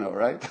Bongino,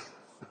 right?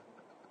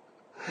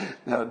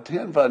 Now,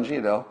 Dan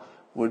Bongino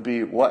would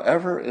be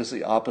whatever is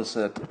the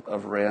opposite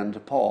of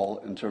Rand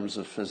Paul in terms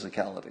of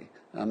physicality.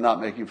 I'm not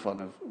making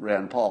fun of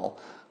Rand Paul.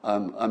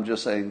 I'm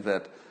just saying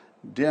that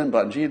Dan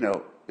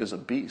Bongino is a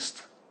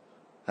beast.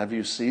 Have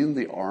you seen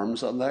the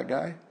arms on that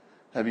guy?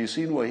 Have you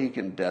seen what he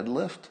can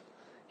deadlift?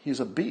 He's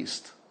a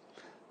beast.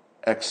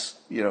 Ex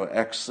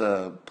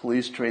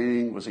police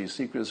training. Was he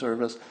Secret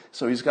Service?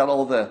 So he's got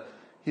all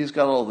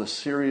the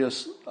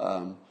serious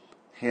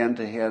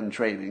hand-to-hand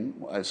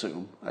training. I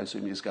assume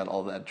he's got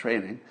all that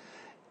training,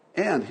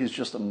 and he's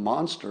just a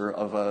monster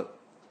of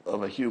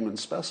a human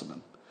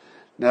specimen.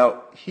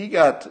 Now he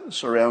got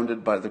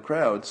surrounded by the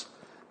crowds,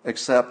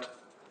 except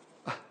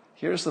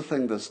here's the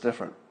thing that's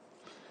different.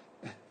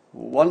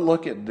 One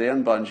look at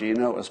Dan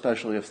Bongino,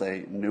 especially if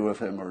they knew of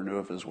him or knew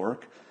of his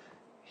work,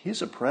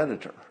 he's a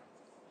predator.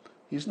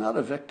 He's not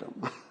a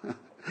victim.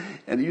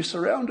 And you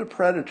surround a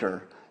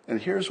predator,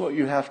 and here's what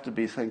you have to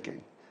be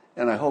thinking,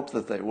 and I hope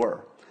that they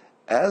were.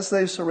 As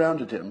they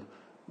surrounded him,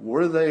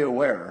 were they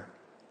aware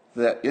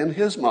that in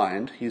his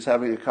mind, he's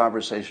having a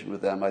conversation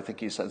with them? I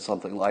think he said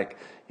something like,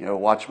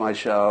 watch my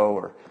show,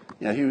 or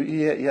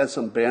he had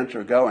some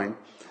banter going.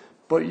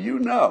 But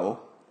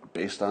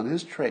based on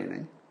his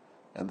training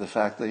and the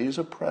fact that he's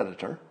a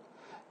predator,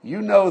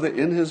 that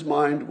in his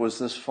mind was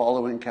this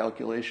following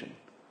calculation.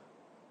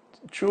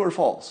 True or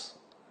false?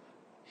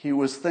 He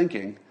was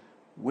thinking,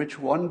 which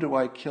one do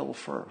I kill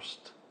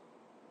first?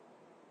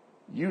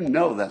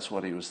 That's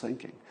what he was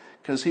thinking.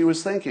 Because he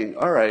was thinking,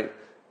 all right,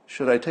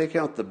 should I take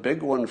out the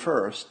big one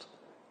first,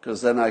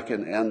 because then I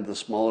can end the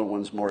smaller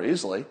ones more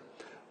easily?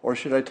 Or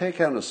should I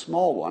take out a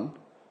small one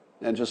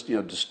and just,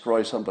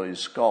 destroy somebody's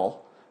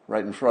skull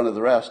right in front of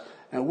the rest?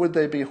 And would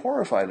they be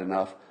horrified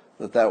enough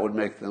that would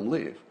make them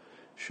leave?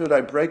 Should I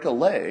break a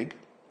leg?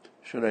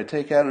 Should I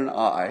take out an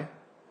eye?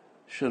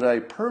 Should I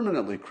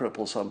permanently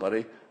cripple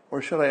somebody?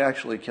 Or should I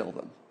actually kill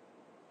them?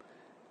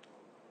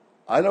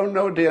 I don't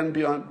know Dan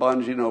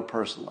Bongino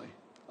personally.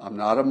 I'm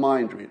not a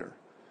mind reader.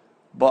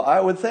 But I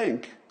would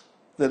think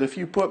that if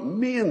you put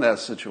me in that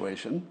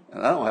situation,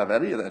 and I don't have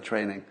any of that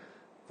training,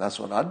 that's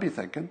what I'd be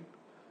thinking.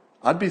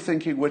 I'd be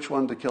thinking which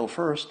one to kill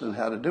first and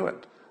how to do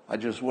it. I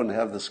just wouldn't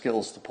have the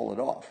skills to pull it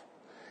off.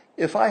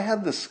 If I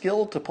had the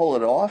skill to pull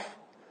it off,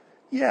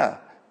 yeah,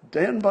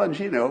 Dan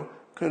Bongino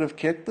could have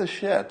kicked the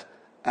shit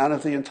out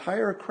of the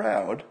entire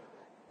crowd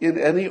in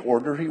any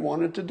order he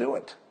wanted to do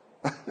it.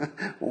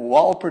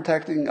 While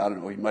protecting, I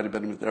don't know, he might have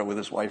been there with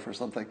his wife or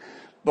something,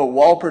 but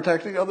while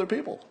protecting other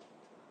people,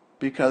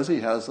 because he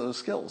has those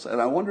skills. And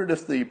I wondered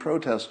if the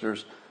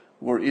protesters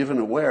were even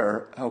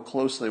aware how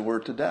close they were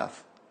to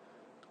death.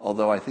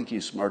 Although I think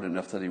he's smart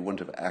enough that he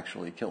wouldn't have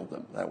actually killed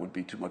them. That would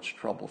be too much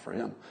trouble for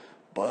him.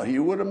 But he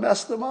would have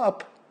messed them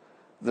up.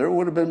 There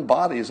would have been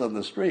bodies on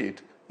the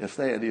street if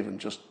they had even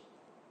just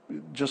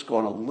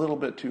gone a little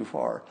bit too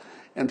far.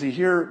 And to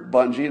hear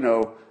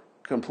Bongino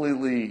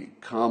completely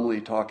calmly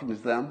talking to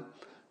them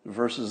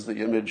versus the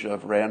image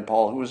of Rand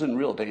Paul, who was in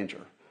real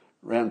danger.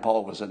 Rand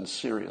Paul was in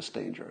serious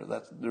danger.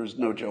 There's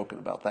no joking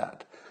about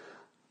that.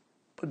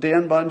 But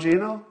Dan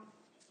Bongino,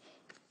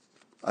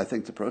 I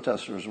think the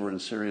protesters were in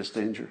serious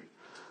danger,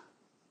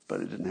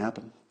 but it didn't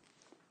happen.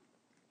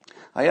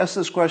 I asked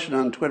this question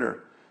on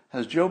Twitter: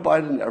 has Joe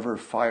Biden ever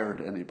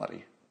fired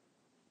anybody?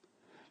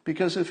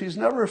 Because if he's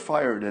never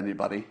fired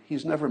anybody,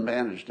 he's never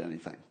managed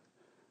anything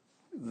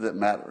that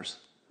matters.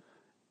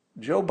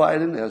 Joe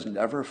Biden has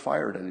never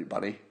fired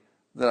anybody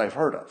that I've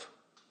heard of.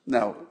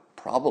 Now,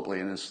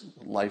 probably in his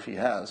life he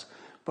has,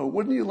 but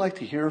wouldn't you like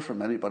to hear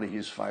from anybody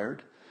he's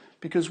fired?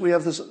 Because we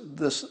have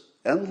this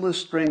endless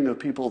string of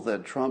people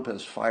that Trump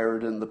has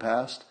fired in the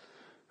past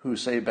who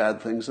say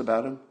bad things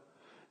about him.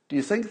 Do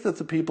you think that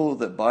the people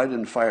that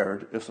Biden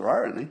fired, if there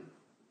are any,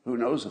 who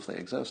knows if they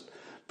exist,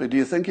 but do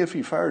you think if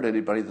he fired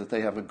anybody that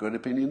they have a good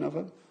opinion of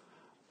him?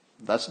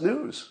 That's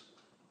news.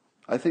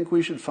 I think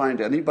we should find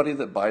anybody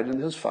that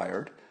Biden has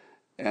fired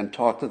and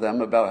talk to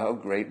them about how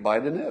great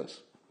Biden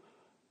is,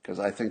 because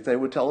I think they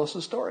would tell us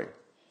a story.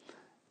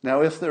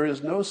 Now, if there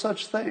is no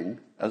such thing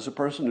as a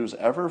person who's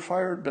ever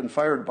been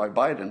fired by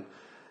Biden,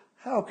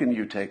 how can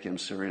you take him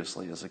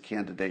seriously as a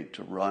candidate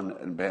to run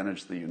and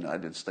manage the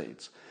United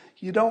States?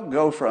 You don't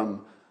go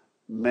from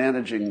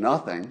managing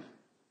nothing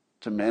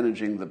to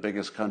managing the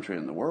biggest country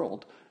in the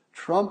world.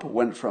 Trump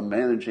went from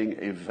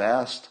managing a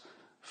vast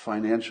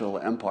financial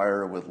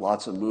empire with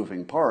lots of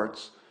moving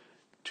parts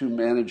to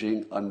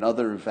managing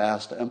another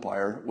vast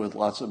empire with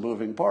lots of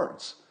moving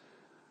parts.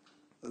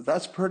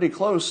 That's pretty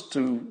close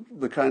to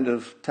the kind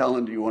of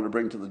talent you want to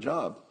bring to the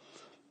job.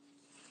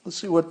 Let's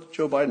see what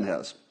Joe Biden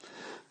has.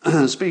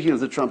 Speaking of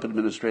the Trump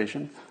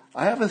administration,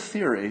 I have a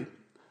theory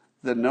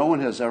that no one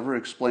has ever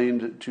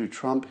explained to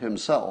Trump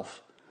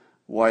himself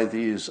why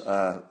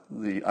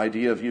the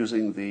idea of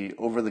using the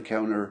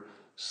over-the-counter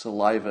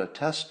saliva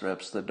test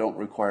strips that don't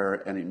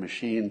require any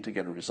machine to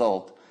get a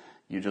result.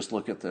 You just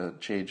look at the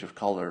change of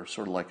color,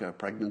 sort of like a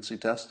pregnancy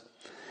test.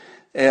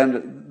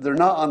 And they're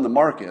not on the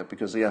market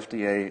because the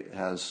FDA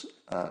has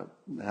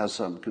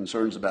some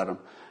concerns about them.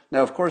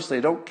 Now, of course,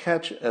 they don't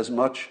catch as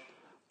much.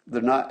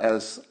 They're not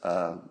as,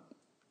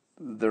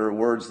 there are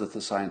words that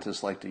the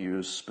scientists like to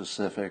use,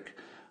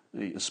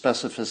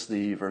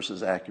 specificity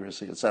versus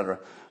accuracy, etc.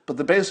 But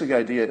the basic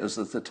idea is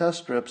that the test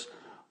strips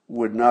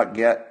would not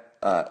get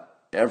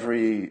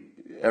every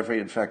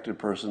infected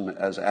person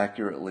as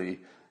accurately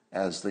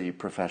as the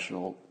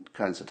professional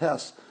kinds of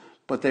tests,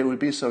 but they would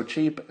be so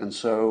cheap and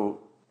so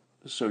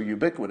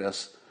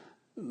ubiquitous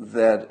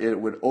that it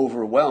would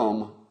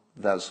overwhelm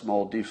that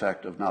small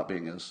defect of not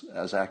being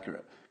as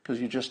accurate, because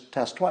you just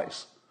test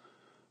twice.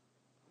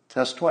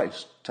 Test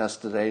twice.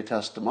 Test today,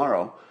 test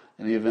tomorrow,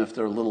 and even if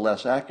they're a little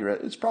less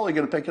accurate, it's probably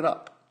going to pick it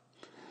up.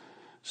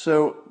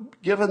 So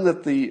given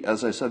that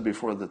as I said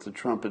before, that the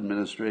Trump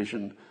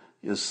administration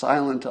is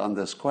silent on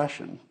this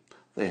question,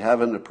 they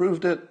haven't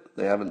approved it,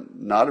 they haven't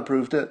not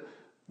approved it,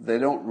 they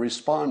don't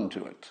respond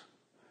to it.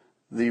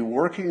 The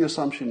working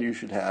assumption you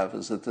should have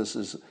is that this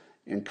is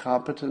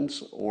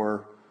incompetence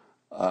or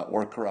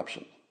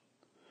corruption.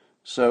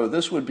 So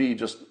this would be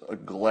just a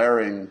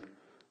glaring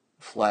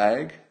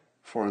flag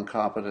for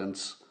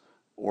incompetence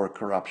or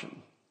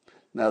corruption.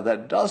 Now,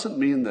 that doesn't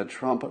mean that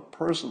Trump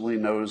personally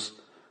knows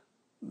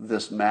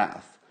this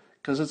math,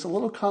 because it's a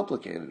little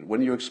complicated.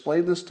 When you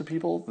explain this to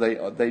people,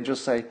 they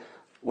just say,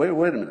 wait a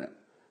minute,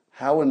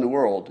 how in the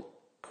world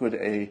could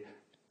a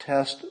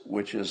test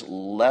which is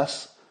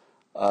less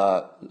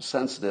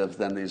sensitive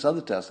than these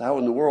other tests, how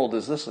in the world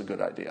is this a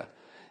good idea?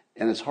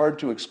 And it's hard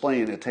to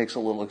explain. It takes a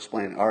little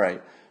explaining. All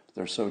right,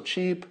 they're so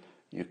cheap,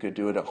 you could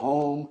do it at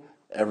home,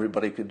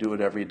 everybody could do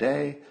it every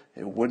day.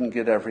 It wouldn't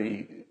get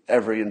every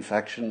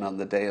infection on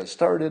the day it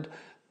started,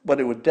 but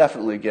it would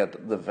definitely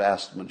get the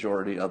vast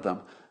majority of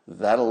them.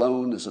 That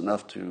alone is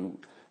enough to,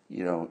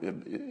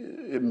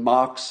 it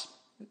mocks,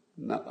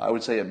 I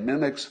would say it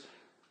mimics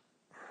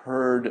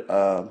herd,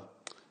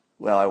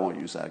 well, I won't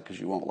use that because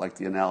you won't like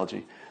the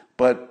analogy,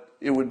 but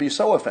it would be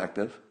so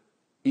effective,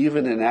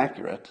 even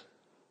inaccurate,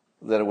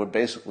 that it would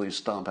basically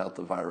stomp out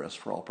the virus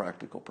for all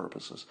practical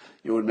purposes.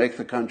 It would make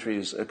the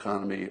country's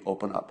economy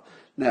open up.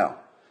 Now,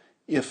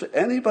 if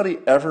anybody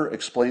ever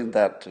explained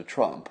that to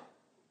Trump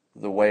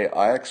the way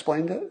I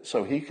explained it,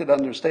 so he could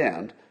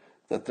understand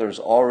that there's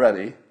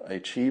already a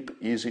cheap,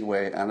 easy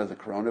way out of the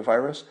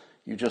coronavirus,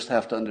 you just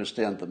have to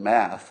understand the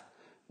math,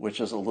 which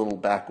is a little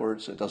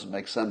backwards. It doesn't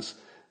make sense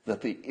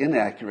that the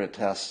inaccurate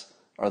tests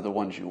are the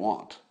ones you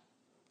want.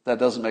 That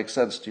doesn't make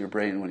sense to your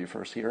brain when you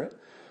first hear it.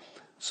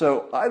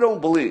 So I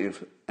don't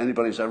believe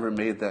anybody's ever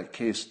made that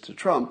case to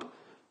Trump,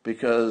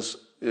 because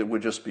it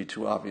would just be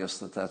too obvious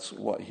that that's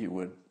what he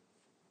would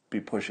be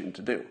pushing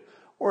to do.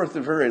 Or at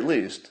the very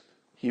least,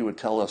 he would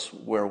tell us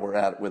where we're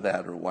at with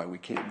that or why we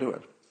can't do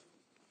it.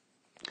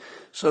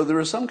 So there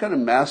is some kind of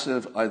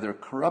massive either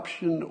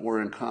corruption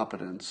or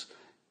incompetence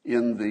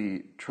in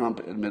the Trump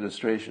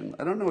administration.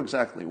 I don't know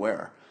exactly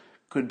where.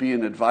 Could be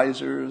in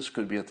advisors,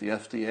 could be at the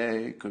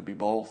FDA, could be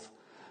both,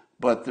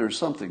 but there's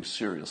something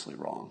seriously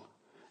wrong.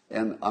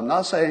 And I'm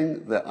not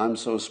saying that I'm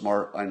so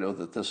smart I know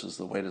that this is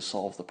the way to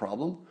solve the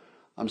problem.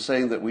 I'm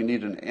saying that we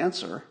need an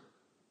answer,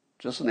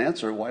 just an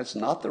answer why it's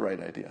not the right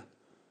idea,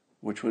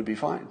 which would be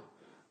fine,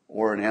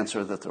 or an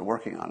answer that they're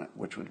working on it,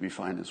 which would be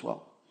fine as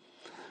well.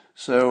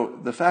 So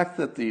the fact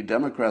that the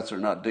Democrats are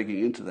not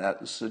digging into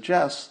that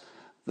suggests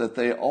that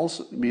they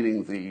also,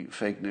 meaning the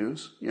fake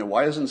news,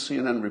 why isn't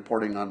CNN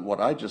reporting on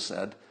what I just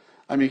said?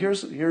 I mean,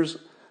 here's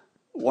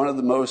one of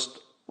the most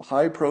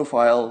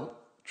high-profile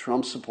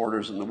Trump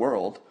supporters in the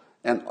world,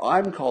 and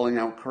I'm calling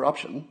out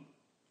corruption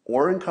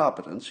or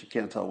incompetence, you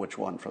can't tell which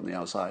one from the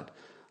outside,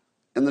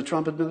 in the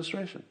Trump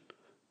administration.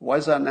 Why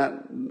is that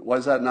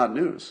not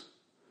news?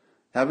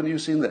 Haven't you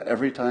seen that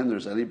every time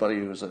there's anybody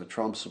who's a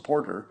Trump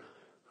supporter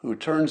who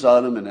turns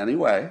on him in any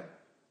way,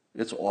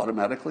 it's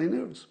automatically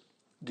news?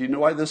 Do you know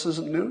why this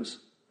isn't news?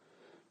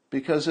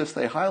 Because if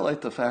they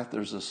highlight the fact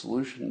there's a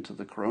solution to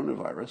the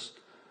coronavirus,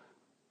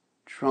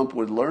 Trump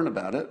would learn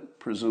about it.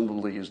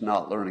 Presumably he's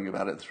not learning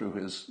about it through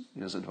his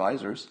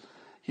advisors.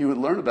 He would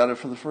learn about it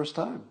for the first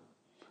time.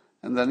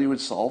 And then he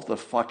would solve the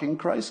fucking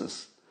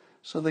crisis.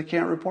 So they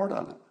can't report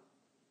on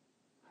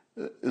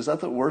it. Is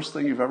that the worst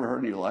thing you've ever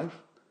heard in your life?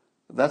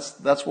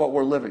 That's what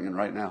we're living in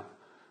right now.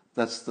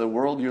 That's the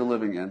world you're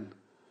living in,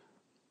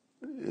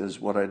 is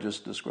what I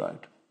just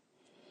described.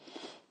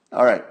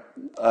 All right.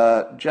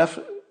 Jeff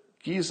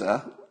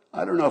Giesa,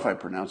 I don't know if I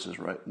pronounce his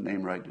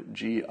name right,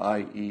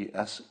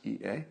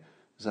 Giesea.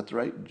 Is that the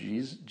right?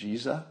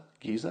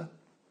 Giesa?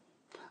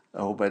 I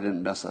hope I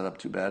didn't mess that up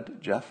too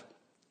bad, Jeff.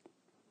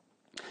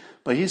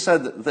 But he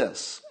said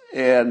this,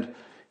 and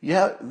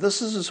yeah,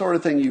 this is the sort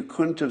of thing you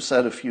couldn't have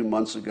said a few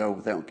months ago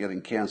without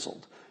getting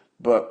canceled.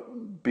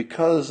 But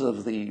because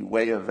of the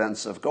way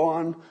events have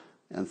gone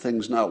and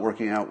things not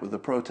working out with the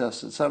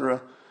protests,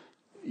 etc.,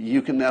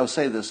 you can now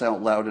say this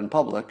out loud in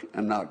public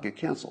and not get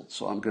canceled.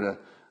 So I'm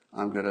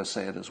gonna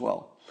say it as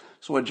well.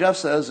 So what Jeff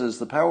says is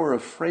the power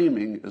of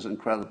framing is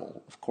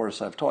incredible. Of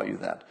course, I've taught you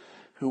that.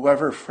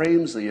 Whoever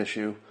frames the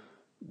issue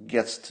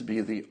gets to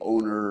be the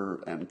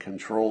owner and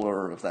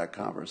controller of that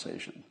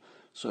conversation.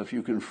 So if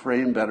you can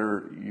frame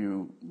better,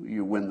 you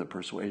win the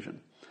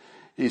persuasion.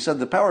 He said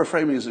the power of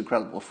framing is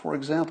incredible. For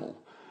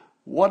example,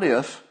 what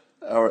if,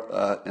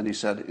 and he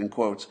said in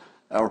quotes,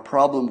 our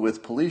problem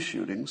with police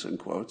shootings, in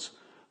quotes,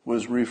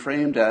 was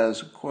reframed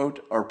as,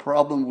 quote, our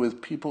problem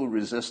with people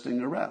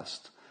resisting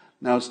arrest.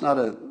 Now, it's not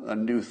a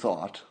new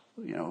thought.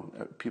 You know,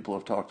 people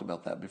have talked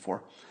about that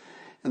before.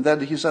 And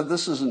then he said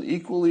this is an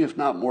equally, if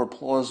not more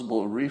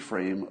plausible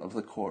reframe of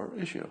the core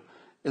issue.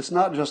 It's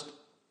not just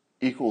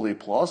equally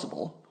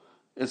plausible.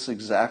 It's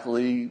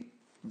exactly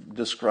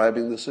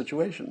describing the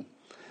situation.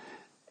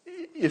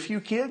 If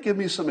you can't give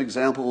me some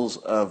examples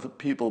of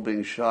people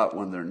being shot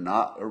when they're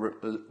not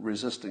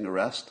resisting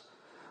arrest,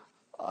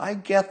 I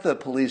get that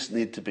police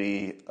need to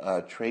be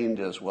trained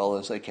as well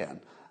as they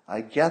can. I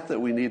get that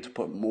we need to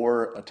put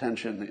more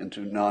attention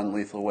into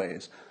non-lethal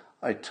ways.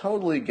 I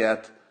totally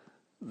get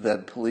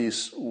that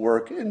police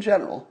work in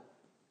general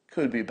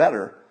could be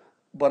better,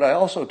 but I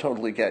also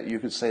totally get you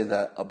could say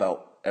that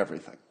about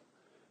everything.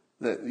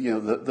 That, you know,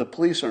 the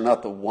police are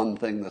not the one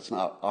thing that's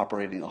not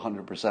operating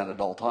 100% at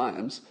all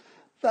times.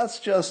 That's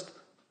just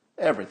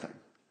everything.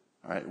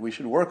 All right, we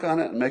should work on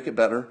it and make it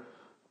better,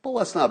 but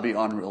let's not be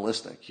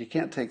unrealistic. You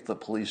can't take the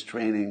police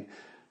training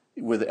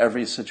with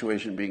every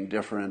situation being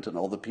different and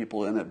all the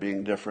people in it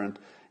being different.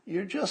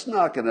 You're just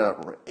not going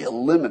to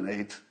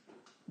eliminate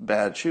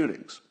bad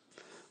shootings.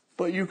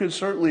 But you could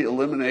certainly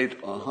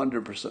eliminate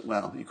 100%,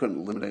 well, you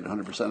couldn't eliminate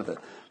 100% of it,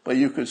 but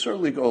you could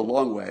certainly go a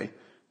long way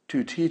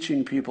to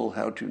teaching people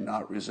how to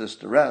not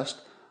resist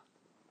arrest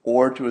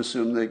or to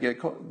assume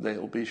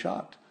they'll be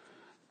shot.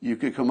 You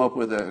could come up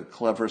with a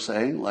clever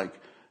saying like,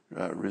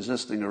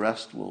 resisting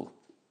arrest will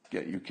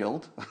get you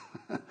killed,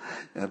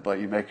 but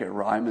you make it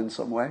rhyme in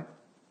some way.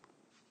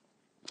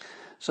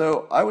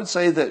 So I would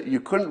say that you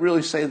couldn't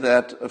really say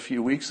that a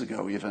few weeks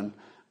ago even,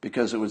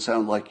 because it would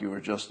sound like you were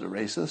just a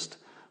racist.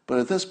 But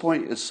at this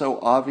point, it's so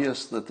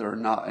obvious that there are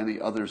not any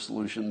other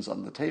solutions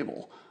on the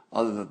table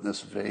other than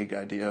this vague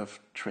idea of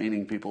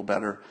training people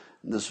better,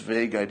 and this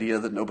vague idea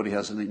that nobody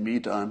has any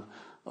meat on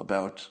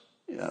about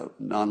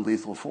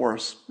non-lethal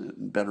force,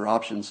 better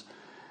options.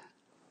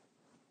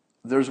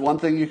 There's one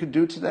thing you could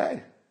do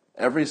today.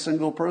 Every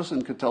single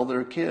person could tell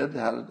their kid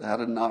how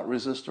to not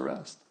resist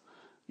arrest.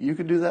 You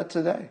could do that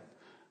today.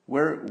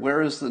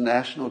 Where is the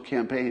national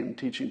campaign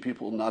teaching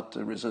people not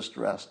to resist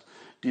arrest?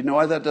 Do you know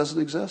why that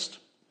doesn't exist?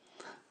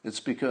 It's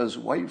because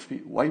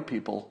white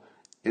people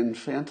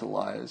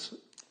infantilize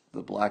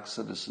the black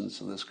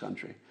citizens of this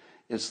country.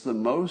 It's the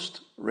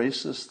most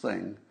racist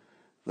thing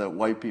that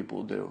white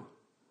people do.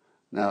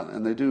 Now,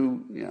 and they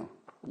do, you know,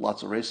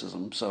 lots of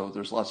racism, so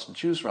there's lots to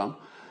choose from.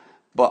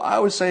 But I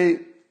would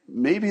say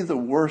maybe the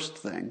worst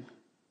thing,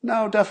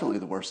 no, definitely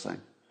the worst thing.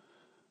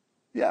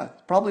 Yeah,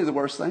 probably the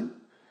worst thing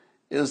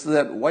is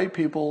that white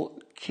people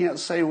can't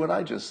say what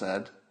I just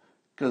said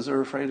because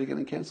they're afraid of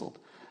getting canceled.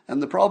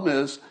 And the problem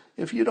is,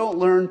 if you don't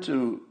learn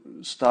to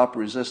stop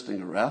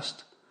resisting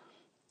arrest,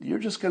 you're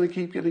just going to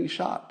keep getting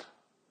shot.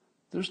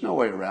 There's no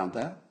way around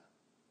that.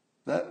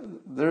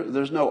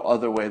 There's no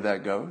other way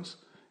that goes.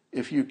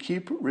 If you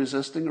keep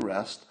resisting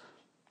arrest,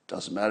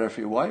 doesn't matter if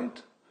you're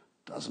white,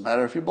 doesn't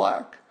matter if you're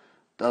black,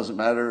 doesn't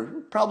matter,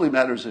 probably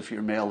matters if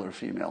you're male or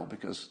female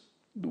because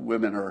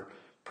women are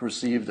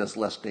perceived as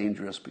less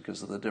dangerous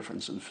because of the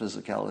difference in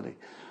physicality.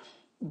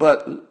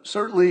 But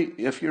certainly,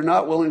 if you're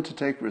not willing to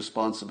take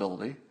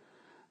responsibility,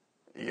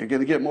 you're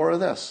going to get more of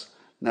this.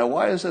 Now,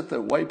 why is it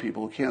that white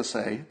people can't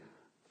say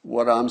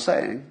what I'm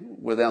saying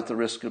without the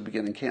risk of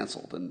getting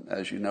canceled? And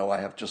as you know,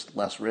 I have just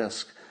less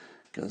risk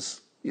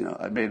because, you know,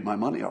 I made my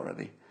money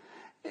already.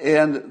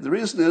 And the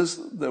reason is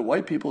that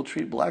white people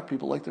treat black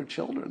people like they're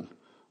children,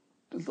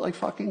 like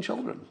fucking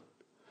children.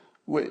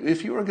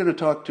 If you were going to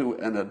talk to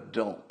an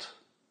adult,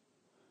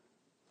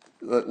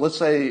 let's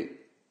take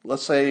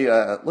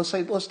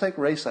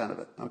race out of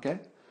it, okay?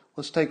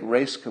 Let's take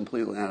race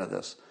completely out of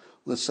this.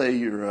 Let's say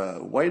you're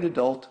a white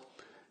adult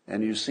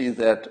and you see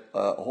that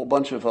a whole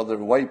bunch of other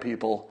white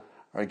people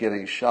are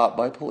getting shot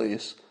by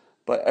police,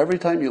 but every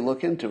time you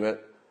look into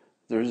it,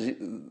 there's,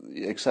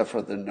 except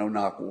for the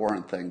no-knock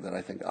warrant thing that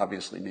I think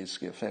obviously needs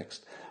to get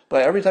fixed,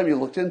 but every time you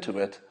looked into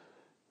it,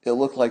 it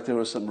looked like there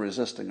was some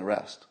resisting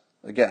arrest.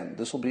 Again,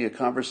 this will be a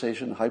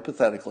conversation,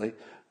 hypothetically,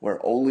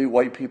 where only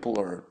white people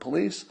are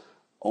police,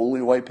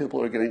 only white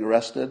people are getting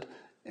arrested,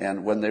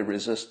 and when they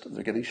resist,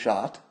 they're getting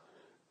shot,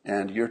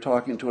 and you're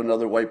talking to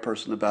another white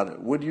person about it.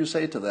 Would you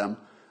say to them,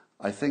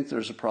 I think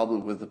there's a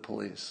problem with the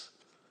police?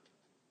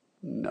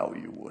 No,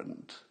 you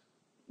wouldn't.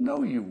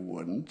 No, you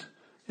wouldn't.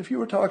 If you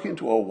were talking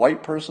to a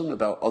white person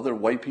about other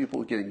white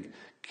people getting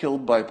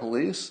killed by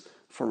police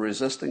for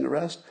resisting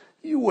arrest,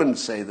 you wouldn't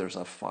say there's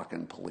a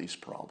fucking police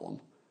problem,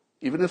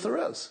 even if there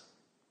is.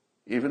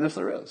 Even if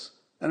there is.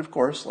 And of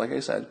course, like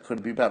I said,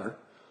 could be better.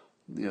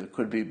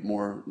 Could be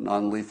more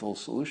non-lethal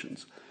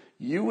solutions.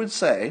 You would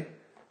say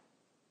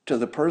to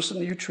the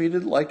person you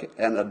treated like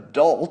an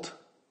adult,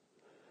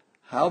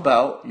 how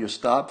about you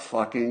stop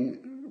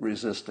fucking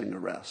resisting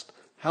arrest?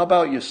 How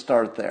about you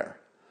start there?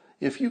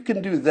 If you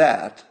can do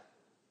that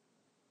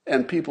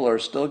and people are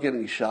still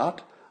getting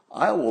shot,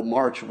 I will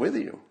march with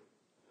you.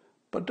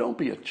 But don't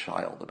be a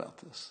child about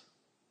this.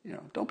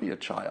 Don't be a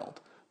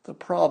child. The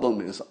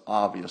problem is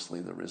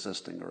obviously the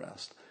resisting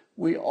arrest.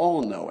 We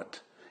all know it.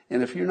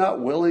 And if you're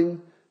not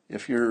willing,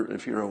 if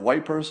you're a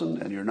white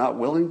person and you're not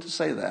willing to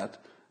say that,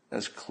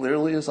 as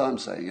clearly as I'm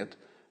saying it,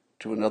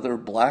 to another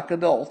black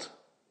adult,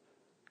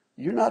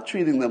 you're not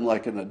treating them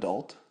like an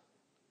adult.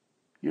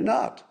 You're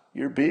not.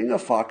 You're being a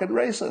fucking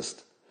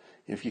racist.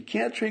 If you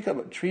can't treat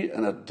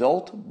an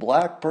adult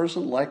black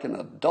person like an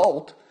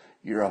adult,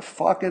 you're a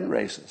fucking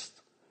racist.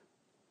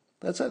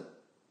 That's it.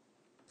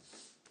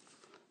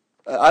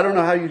 I don't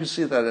know how you can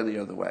see that any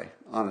other way,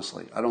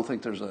 honestly. I don't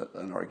think there's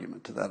an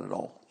argument to that at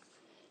all.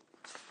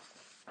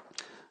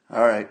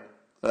 All right.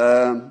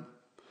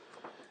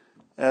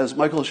 As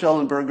Michael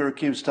Schellenberger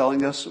keeps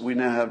telling us, we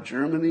now have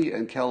Germany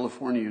and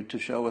California to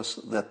show us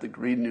that the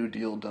Green New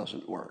Deal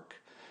doesn't work.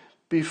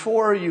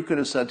 Before, you could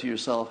have said to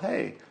yourself,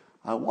 hey,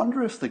 I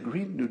wonder if the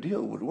Green New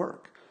Deal would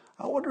work.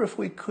 I wonder if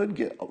we could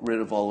get rid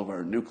of all of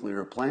our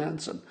nuclear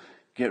plants and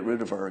get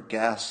rid of our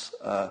gas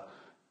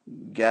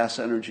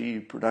energy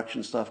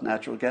production stuff,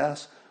 natural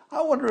gas.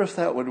 I wonder if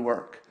that would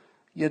work.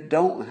 You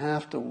don't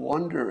have to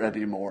wonder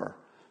anymore.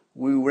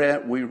 We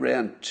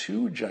ran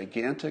 2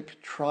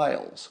 gigantic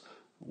trials,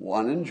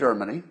 one in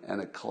Germany, and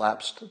it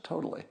collapsed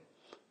totally.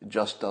 It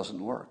just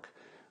doesn't work.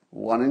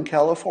 One in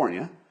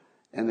California,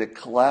 and it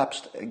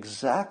collapsed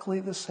exactly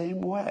the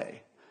same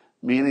way,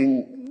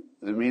 meaning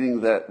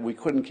that we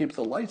couldn't keep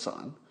the lights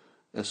on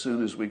as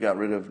soon as we got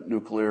rid of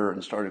nuclear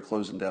and started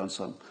closing down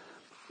some.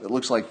 It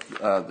looks like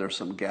there's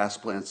some gas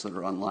plants that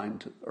are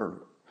online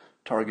or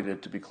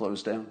targeted to be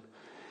closed down.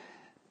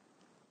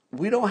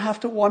 We don't have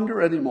to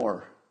wonder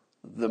anymore.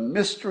 The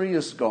mystery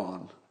is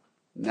gone.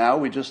 Now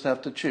we just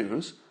have to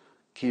choose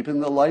keeping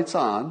the lights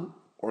on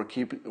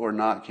or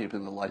not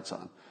keeping the lights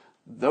on.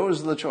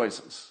 Those are the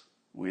choices.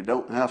 We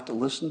don't have to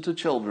listen to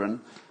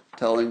children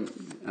telling,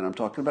 and I'm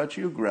talking about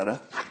you,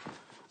 Greta.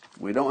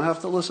 We don't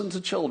have to listen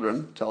to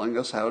children telling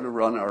us how to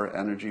run our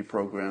energy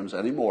programs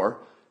anymore,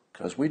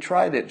 because we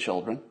tried it,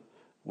 children.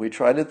 We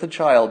tried it the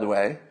child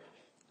way.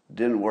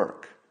 Didn't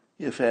work.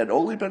 If it had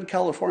only been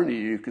California,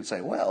 you could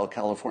say, well,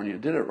 California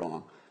did it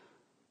wrong.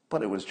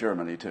 But it was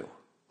Germany too.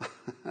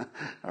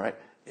 All right?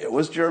 It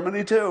was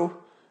Germany too.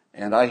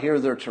 And I hear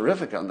they're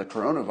terrific on the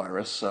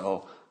coronavirus,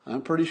 so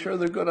I'm pretty sure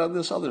they're good on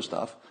this other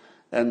stuff.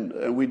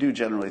 And we do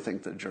generally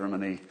think that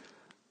Germany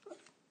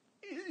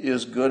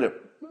is good at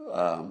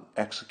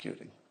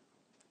executing.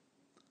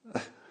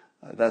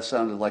 That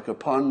sounded like a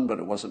pun, but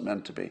it wasn't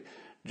meant to be.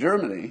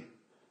 Germany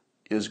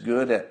is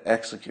good at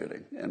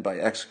executing. And by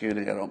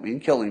executing, I don't mean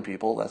killing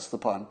people, that's the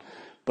pun.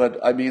 But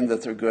I mean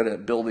that they're good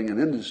at building an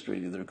industry.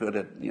 They're good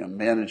at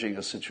managing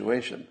a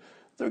situation.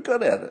 They're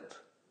good at it.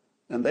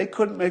 And they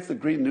couldn't make the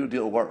Green New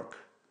Deal work.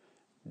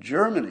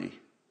 Germany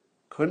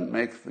couldn't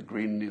make the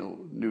Green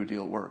New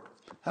Deal work.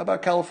 How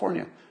about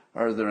California?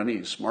 Are there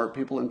any smart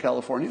people in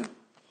California?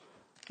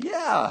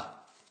 Yeah.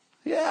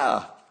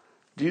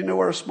 Do you know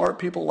where smart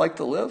people like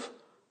to live?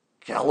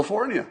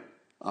 California.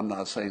 I'm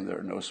not saying there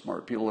are no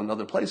smart people in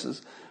other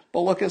places,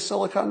 but look at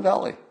Silicon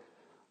Valley.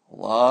 A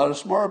lot of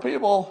smart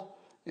people.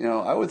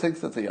 I would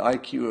think that the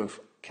IQ of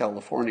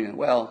California,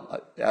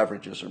 well,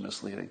 averages are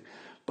misleading,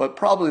 but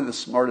probably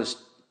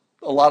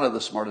a lot of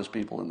the smartest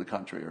people in the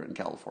country are in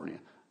California.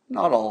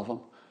 Not all of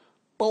them,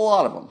 but a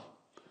lot of them.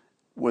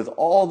 With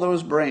all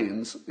those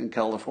brains in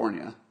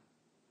California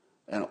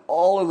and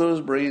all of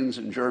those brains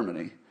in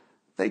Germany,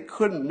 they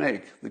couldn't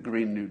make the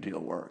Green New Deal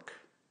work.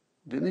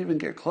 Didn't even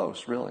get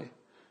close, really.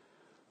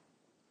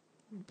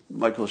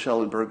 Michael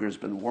Schellenberger has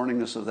been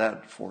warning us of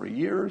that for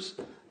years,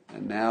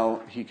 and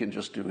now he can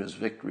just do his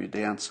victory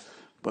dance,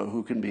 but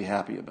who can be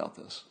happy about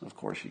this? Of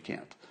course you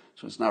can't.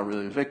 So it's not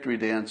really a victory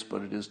dance,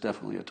 but it is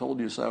definitely a told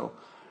you so.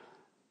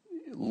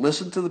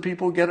 Listen to the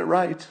people who get it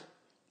right.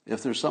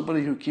 If there's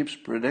somebody who keeps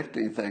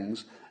predicting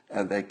things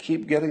and they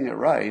keep getting it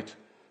right,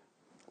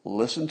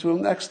 listen to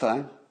them next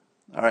time.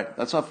 All right,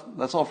 that's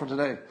all for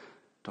today.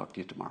 Talk to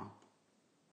you tomorrow.